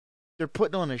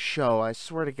putting on a show. I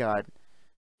swear to God.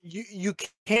 You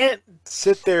can't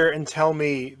sit there and tell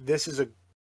me this is a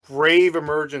grave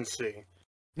emergency,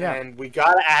 and we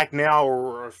gotta act now,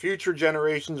 or our future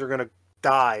generations are gonna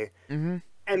die. Mm-hmm.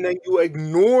 And then you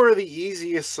ignore the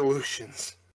easiest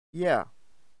solutions. Yeah.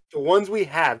 The ones we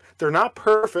have, they're not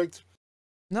perfect.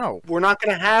 No. We're not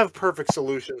going to have perfect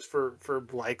solutions for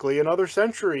likely another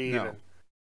century even.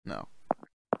 No.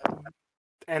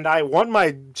 And I want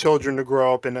my children to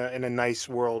grow up in a nice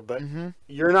world, but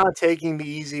you're not taking the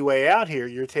easy way out here.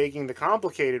 You're taking the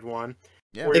complicated one.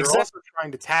 Yeah. Where you're also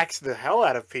trying to tax the hell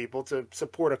out of people to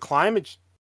support a climate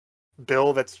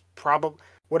bill that's probably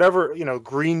whatever,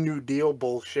 Green New Deal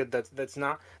bullshit that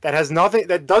has nothing,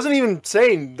 that doesn't even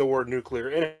say the word nuclear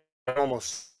in it.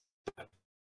 Almost.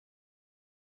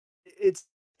 It's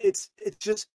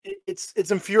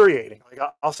infuriating. Like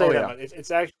I'll say that. Yeah.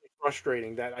 It's actually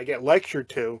frustrating that I get lectured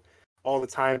to all the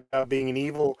time about being an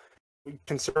evil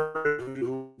conservative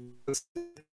who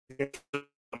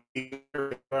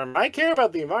I care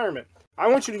about the environment. I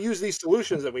want you to use these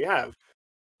solutions that we have.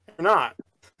 Or not.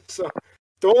 So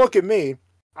don't look at me.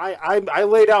 I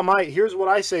laid out here's what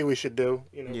I say we should do.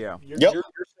 Yeah. You're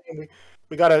saying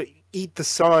we gotta eat the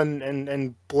sun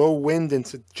and blow wind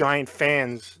into giant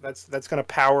fans. That's gonna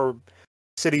power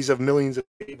cities of millions of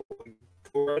people.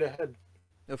 go right ahead.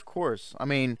 Of course. I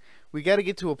mean, we got to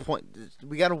get to a point.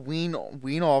 We got to wean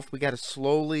off. We got to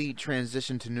slowly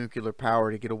transition to nuclear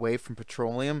power to get away from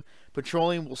petroleum.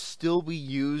 Petroleum will still be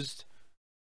used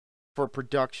for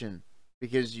production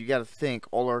because you got to think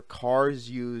all our cars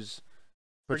use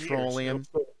For years. petroleum.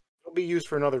 It'll be used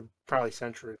for another probably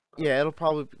century. Yeah, it'll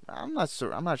probably. I'm not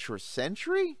sure.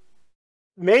 Century?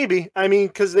 Maybe. I mean,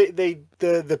 because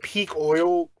the peak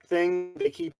oil thing, they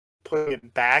keep putting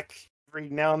it back every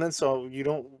now and then. So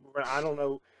I don't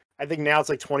know. I think now it's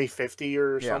like 2050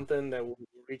 or Yeah. something that will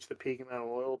reach the peak amount of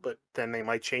oil, but then they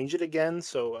might change it again.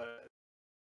 So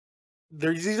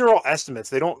these are all estimates.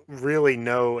 They don't really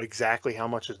know exactly how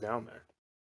much is down there.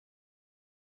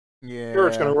 Yeah. Sure,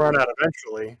 it's going to run out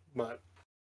eventually, but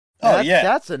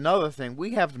That's another thing.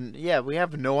 We have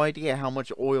no idea how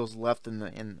much oil's left in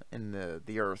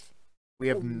the earth. We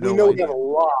have no we know idea. we have a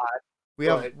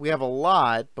lot. We have a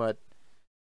lot, but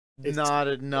It's- not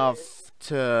enough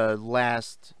to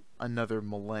last another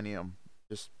millennium.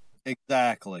 Just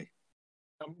Exactly.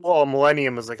 Well, a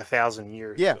millennium is like 1,000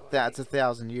 years. yeah, so that's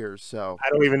 1,000 years. So I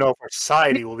don't even know if our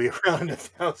society will be around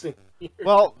 1,000 years.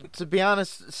 well, to be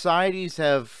honest, societies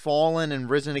have fallen and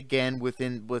risen again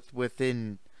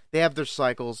within. They have their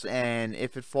cycles, and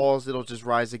if it falls, it'll just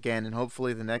rise again, and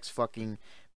hopefully the next fucking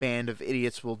band of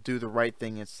idiots will do the right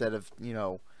thing instead of,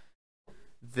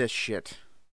 this shit.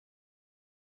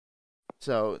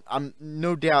 So, I'm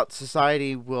no doubt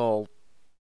society will,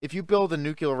 if you build a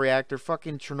nuclear reactor,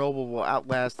 fucking Chernobyl will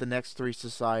outlast the next 3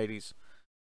 societies.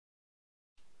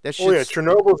 That Oh yeah, shit's-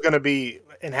 Chernobyl's going to be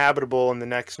inhabitable in the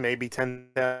next maybe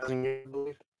 10,000 years, I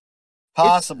believe.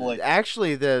 Possibly.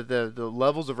 Actually, the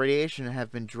levels of radiation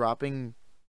have been dropping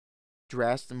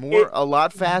a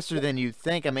lot faster than you'd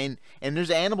think. I mean, and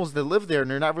there's animals that live there and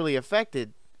they're not really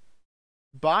affected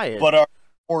by it. But are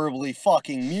horribly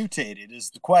fucking mutated is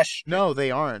the question. No,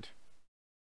 they aren't.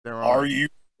 Are you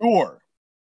sure?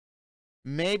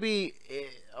 Maybe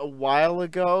a while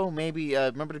ago,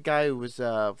 remember the guy who was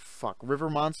River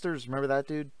Monsters? Remember that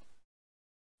dude?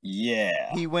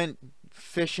 Yeah. He went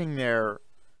fishing there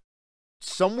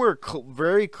somewhere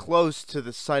very close to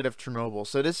the site of Chernobyl.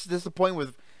 So this is the point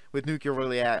with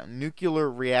nuclear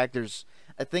reactors.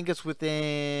 I think it's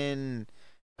within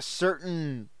a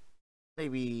certain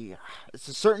it's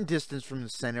a certain distance from the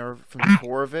center, from the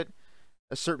core of it,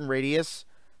 a certain radius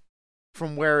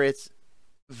from where it's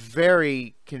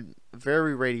very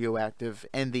radioactive,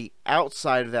 and the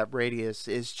outside of that radius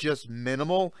is just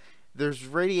minimal. There's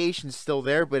radiation still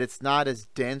there, but it's not as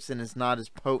dense and it's not as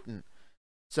potent.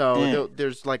 So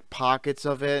there's like pockets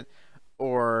of it,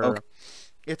 or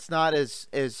it's not as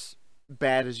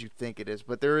bad as you think it is.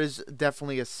 But there is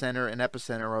definitely an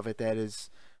epicenter of it that is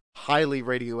highly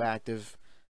radioactive,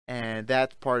 and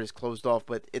that part is closed off.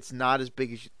 But it's not as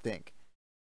big as you think.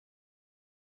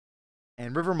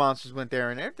 And River Monsters went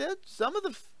there, and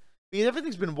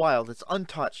everything's been wild. It's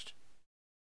untouched.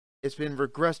 It's been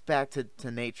regressed back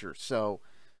to nature. So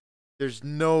there's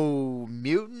no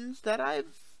mutants that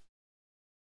I've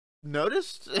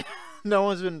noticed. No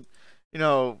one's been,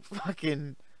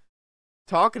 fucking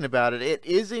talking about it. It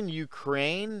is in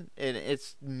Ukraine, and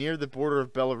it's near the border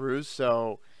of Belarus,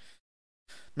 so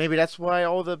maybe that's why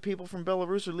all the people from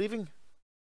Belarus are leaving.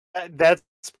 That's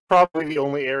probably the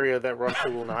only area that Russia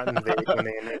will not invade when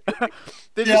they invade.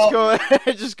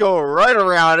 They just go right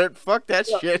around it. Fuck that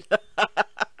shit.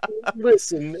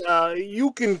 Listen,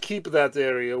 you can keep that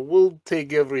area. We'll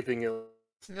take everything else.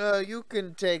 You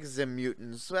can take the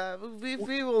mutants. We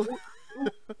will.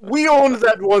 We owned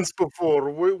that once before.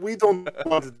 We don't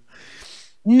want it.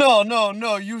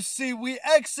 No. You see, we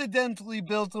accidentally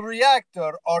built a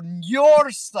reactor on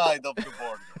your side of the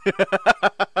border.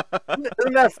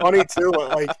 Isn't that funny too?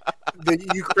 Like the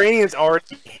Ukrainians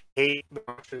already hate the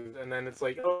Russians, and then it's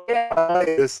like, oh yeah,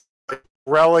 this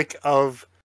relic of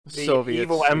the Soviets,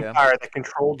 evil empire that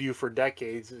controlled you for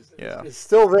decades is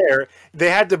still there.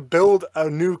 They had to build a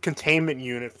new containment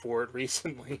unit for it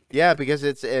recently. Yeah, because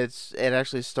it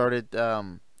actually started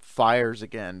fires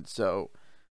again. So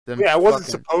it wasn't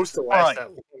supposed to last that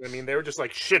long. I mean, they were just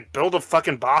like, shit, build a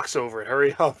fucking box over it.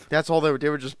 Hurry up. That's all they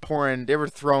were just pouring. They were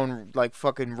throwing like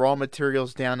fucking raw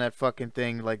materials down that fucking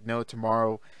thing like no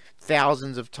tomorrow.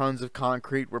 Thousands of tons of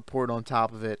concrete were poured on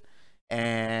top of it,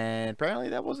 and apparently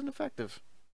that wasn't effective.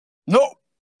 No.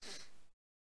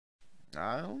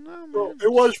 I don't know, man. Well,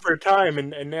 it was for a time,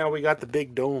 and now we got the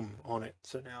big dome on it,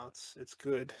 so now it's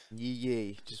good.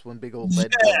 Yay. Just one big old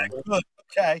lead Yeah, dome. good.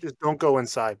 Okay. Just don't go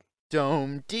inside.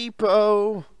 Dome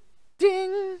Depot.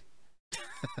 Ding.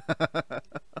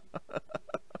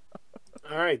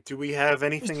 All right. Do we have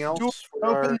anything else for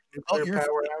open. our nuclear you're power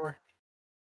free. hour?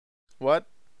 What,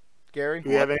 Gary? Do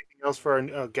we have anything else for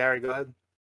our Gary? Go ahead.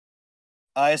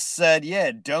 I said,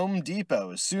 yeah, Dome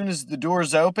Depot. As soon as the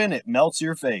doors open, it melts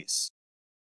your face.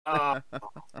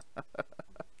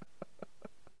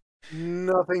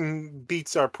 Nothing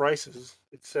beats our prices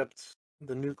except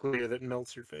the nuclear that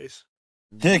melts your face.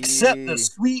 Except the Yee.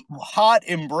 sweet, hot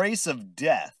embrace of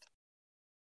death.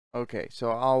 Okay, so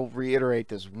I'll reiterate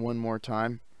this one more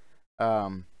time.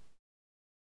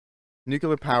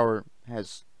 Nuclear power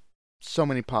has so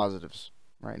many positives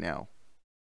right now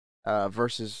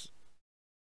versus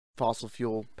fossil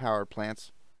fuel power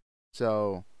plants.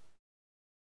 So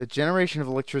the generation of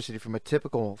electricity from a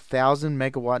typical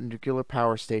 1,000-megawatt nuclear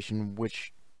power station,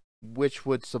 which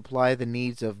would supply the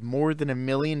needs of more than 1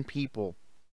 million people,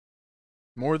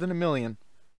 more than 1 million,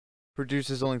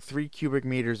 produces only 3 cubic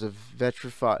meters of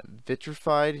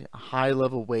vitrified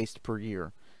high-level waste per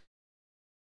year.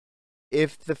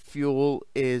 If the fuel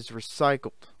is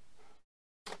recycled.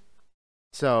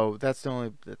 So that's the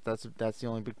only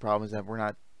big problem, is that we're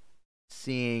not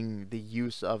seeing the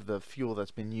use of the fuel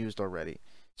that's been used already.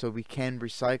 So we can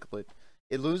recycle it.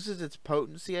 It loses its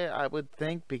potency, I would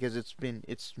think, because it's being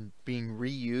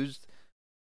reused.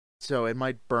 So it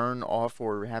might burn off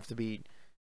or have to be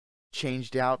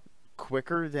changed out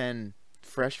quicker than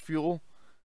fresh fuel,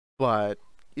 but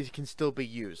it can still be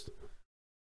used.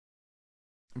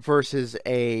 Versus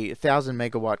a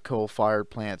 1,000-megawatt coal-fired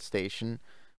plant station,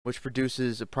 which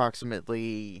produces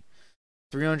approximately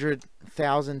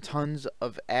 300,000 tons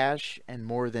of ash and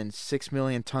more than 6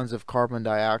 million tons of carbon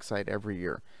dioxide every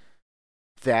year.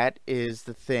 That is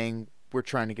the thing we're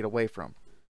trying to get away from.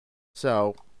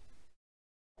 So,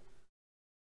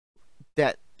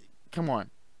 come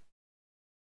on.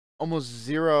 Almost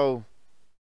zero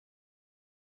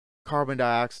carbon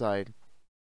dioxide,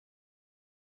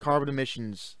 carbon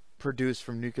emissions produced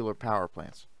from nuclear power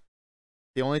plants.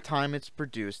 The only time it's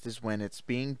produced is when it's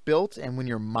being built and when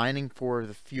you're mining for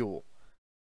the fuel.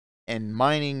 And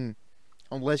mining,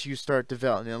 unless you start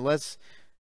developing,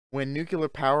 when nuclear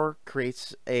power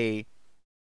creates reliance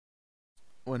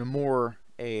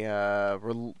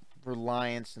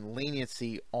and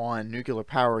leniency on nuclear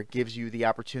power, gives you the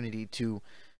opportunity to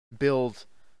build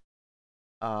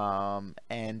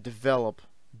and develop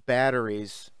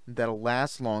batteries that'll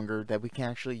last longer, that we can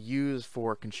actually use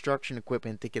for construction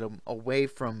equipment to get away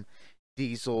from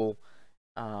diesel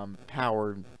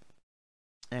powered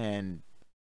and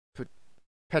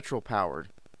petrol powered.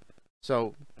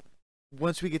 So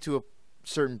once we get to a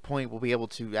certain point, we'll be able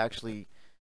to actually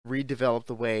redevelop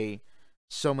the way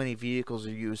so many vehicles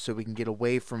are used, so we can get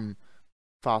away from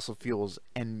fossil fuels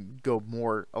and go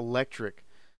more electric.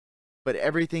 But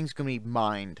everything's going to be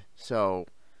mined, so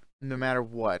no matter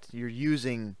what, you're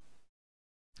using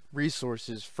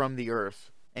resources from the earth,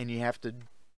 and you have to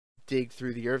dig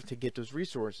through the earth to get those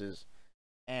resources,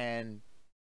 and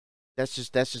that's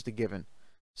just a given.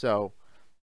 So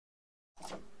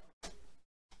this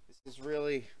is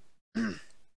really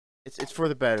it's for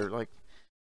the better. Like,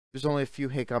 there's only a few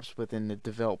hiccups within the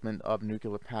development of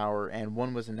nuclear power, and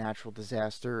one was a natural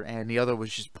disaster, and the other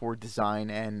was just poor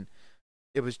design, and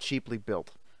it was cheaply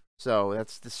built. So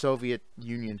that's the Soviet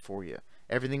Union for you.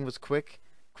 Everything was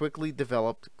quickly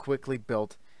developed, quickly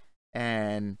built,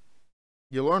 and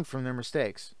you learn from their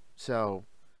mistakes. So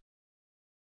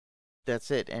that's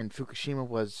it. And Fukushima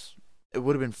it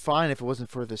would have been fine if it wasn't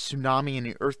for the tsunami and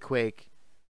the earthquake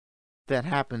that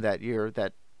happened that year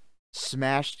that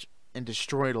smashed and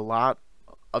destroyed a lot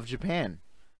of Japan.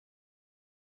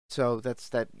 So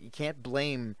you can't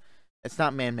blame. It's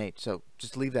not man-made, so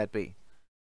just leave that be.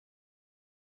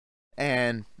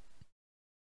 And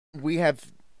we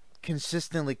have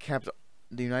consistently kept,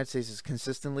 the United States has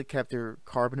consistently kept their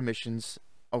carbon emissions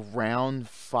around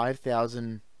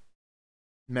 5,000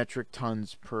 metric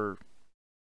tons per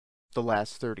the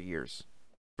last 30 years,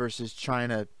 versus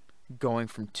China going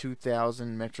from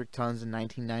 2,000 metric tons in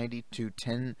 1990 to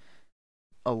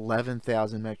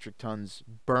 11,000 metric tons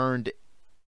burned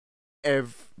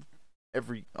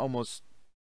every almost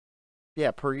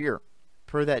per year,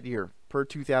 per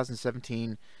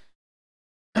 2017.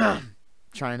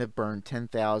 China burned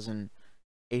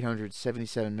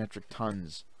 10,877 metric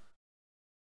tons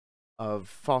of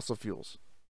fossil fuels.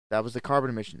 That was the carbon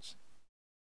emissions.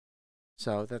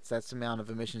 So that's the amount of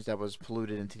emissions that was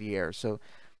polluted into the air. So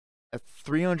a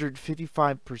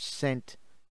 355%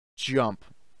 jump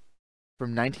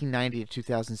from 1990 to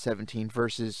 2017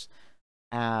 versus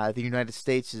the United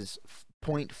States'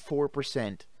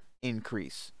 0.4%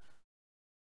 increase.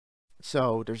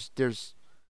 So there's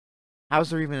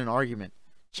how's there even an argument?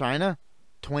 China,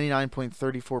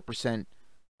 29.34%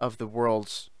 of the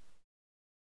world's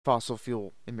fossil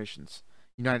fuel emissions.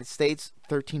 United States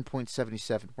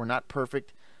 13.77. We're not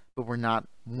perfect, but we're not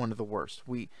one of the worst.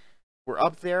 We're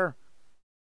up there,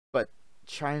 but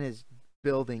China's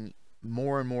building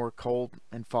more and more coal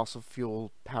and fossil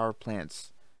fuel power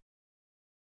plants,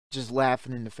 just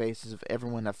laughing in the faces of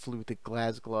everyone that flew to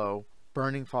Glasgow,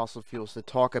 burning fossil fuels, to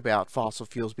talk about fossil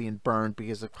fuels being burned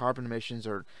because the carbon emissions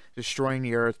are destroying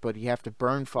the earth, but you have to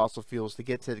burn fossil fuels to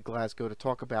get to Glasgow to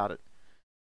talk about it.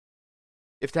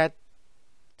 If that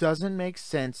doesn't make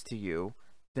sense to you,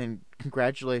 then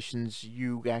congratulations,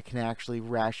 you can actually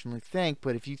rationally think.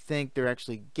 But if you think they're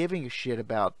actually giving a shit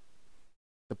about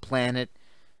the planet,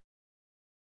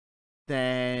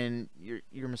 then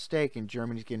you're mistaken.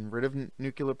 Germany's getting rid of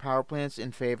nuclear power plants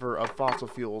in favor of fossil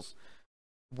fuels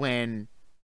when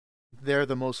they're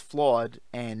the most flawed,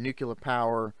 and nuclear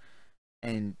power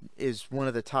and is one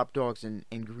of the top dogs in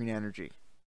green energy.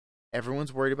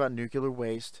 Everyone's worried about nuclear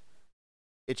waste.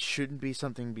 It shouldn't be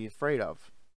something to be afraid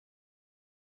of.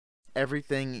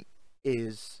 Everything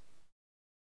is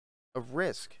a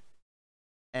risk,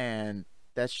 and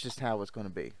that's just how it's going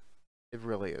to be. It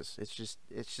really is. It's just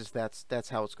that's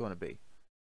how it's going to be.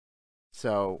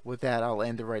 So with that, I'll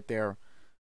end it right there.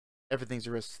 Everything's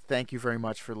a risk. Thank you very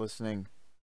much for listening.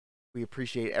 We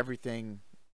appreciate everything,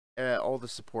 all the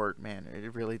support, man.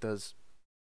 It really does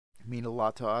mean a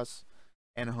lot to us,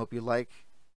 and I hope you like,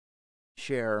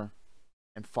 share,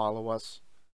 and follow us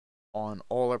on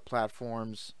all our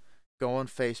platforms. Go on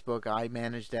Facebook. I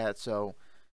manage that, so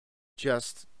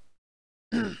just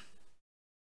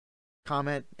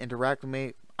comment, interact with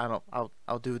me.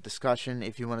 I'll do a discussion.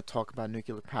 If you want to talk about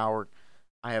nuclear power,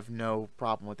 I have no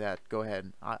problem with that. Go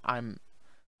ahead. I'm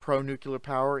pro nuclear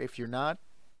power. If you're not,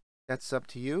 that's up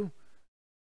to you.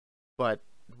 But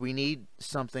we need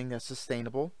something that's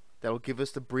sustainable, that will give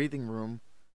us the breathing room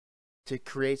to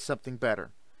create something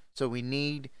better. So we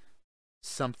need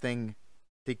something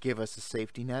to give us a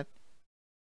safety net,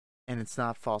 and it's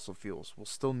not fossil fuels. We'll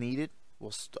still need it.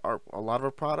 A lot of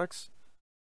our products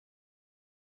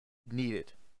need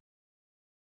it.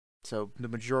 So the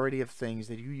majority of things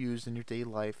that you use in your daily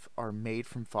life are made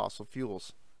from fossil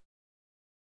fuels.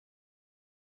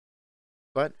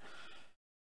 But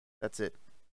that's it.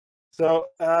 So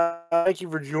thank you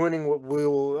for joining what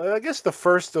we'll, I guess the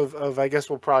first of I guess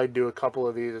we'll probably do a couple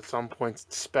of these at some point,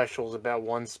 specials about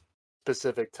one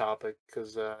specific topic,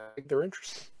 because I think they're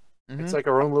interesting. Mm-hmm. It's like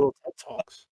our own little TED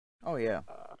Talks. Oh, yeah.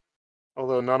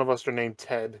 Although none of us are named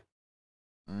Ted.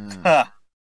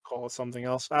 Call it something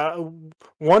else.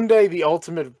 One day, the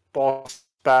ultimate boss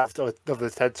battle of the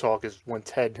TED Talk is when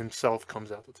Ted himself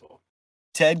comes out to talk.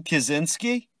 Ted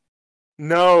Kaczynski?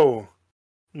 No,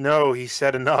 he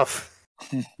said enough.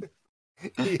 He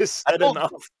has said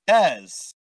enough.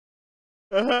 Yes.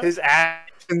 His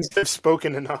actions have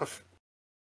spoken enough.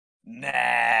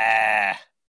 Nah.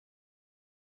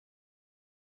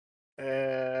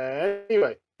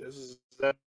 Anyway, this is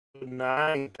episode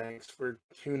 9. Thanks for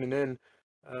tuning in.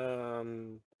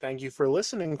 Thank you for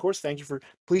listening. Of course, thank you for.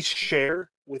 Please share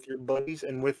with your buddies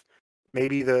and with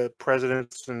maybe the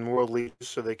presidents and world leaders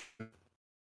so they can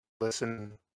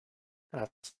listen. Have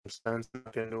some sense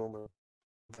into them, or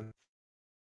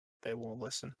they won't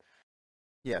listen.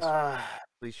 Yes.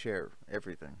 Please share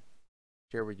everything.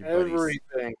 Share with your buddies.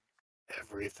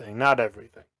 Everything. Not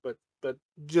everything, but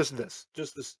just this,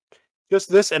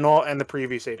 and the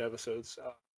previous 8 episodes.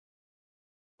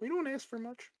 We don't ask for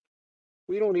much.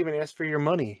 We don't even ask for your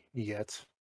money yet.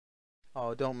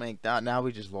 Oh, don't make that. Now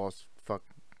we just lost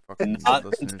fucking Not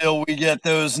listeners. Until we get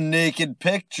those naked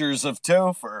pictures of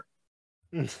Topher.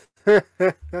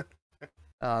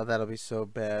 Oh, that'll be so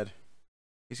bad.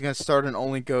 He's gonna start an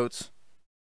Only Goats.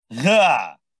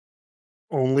 Ha!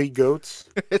 Only Goats?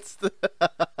 It's the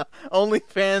only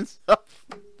fans of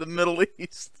the Middle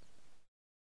East.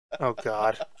 Oh,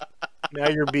 God. Now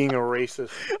you're being a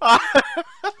racist.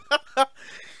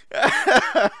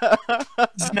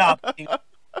 He's not being.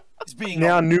 He's being.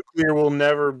 Now nuclear will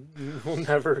never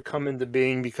come into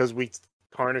being because we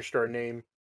tarnished our name.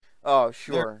 Oh,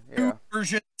 sure. There are Yeah. 2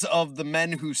 versions of the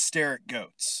men who stare at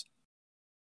goats.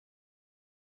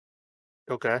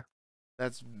 Okay.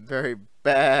 That's very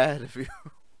bad of you.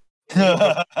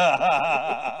 Yeah.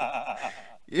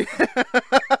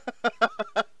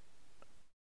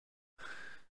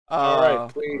 All right,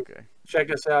 please okay.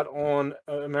 check us out on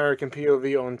American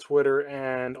POV on Twitter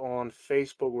and on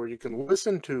Facebook, where you can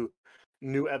listen to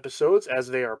new episodes as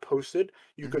they are posted.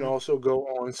 You can also go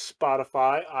on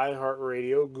Spotify,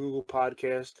 iHeartRadio, Google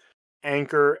Podcast,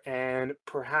 Anchor, and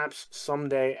perhaps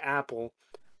someday Apple.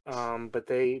 But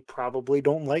they probably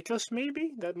don't like us,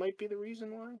 maybe? That might be the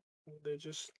reason why.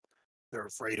 They're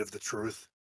afraid of the truth.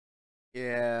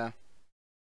 Yeah.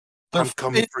 They're I'm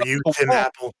coming for you, the Tim wall.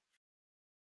 Apple.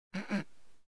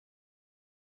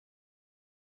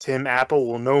 Tim Apple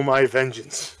will know my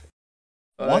vengeance.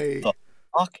 What Aye. the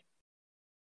fuck?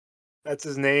 That's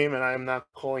his name, and I am not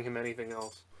calling him anything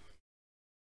else.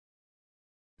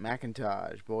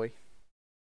 Macintosh, boy.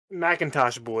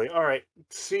 Macintosh boy. All right.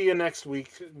 See you next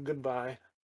week. Goodbye.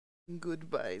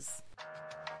 Goodbyes.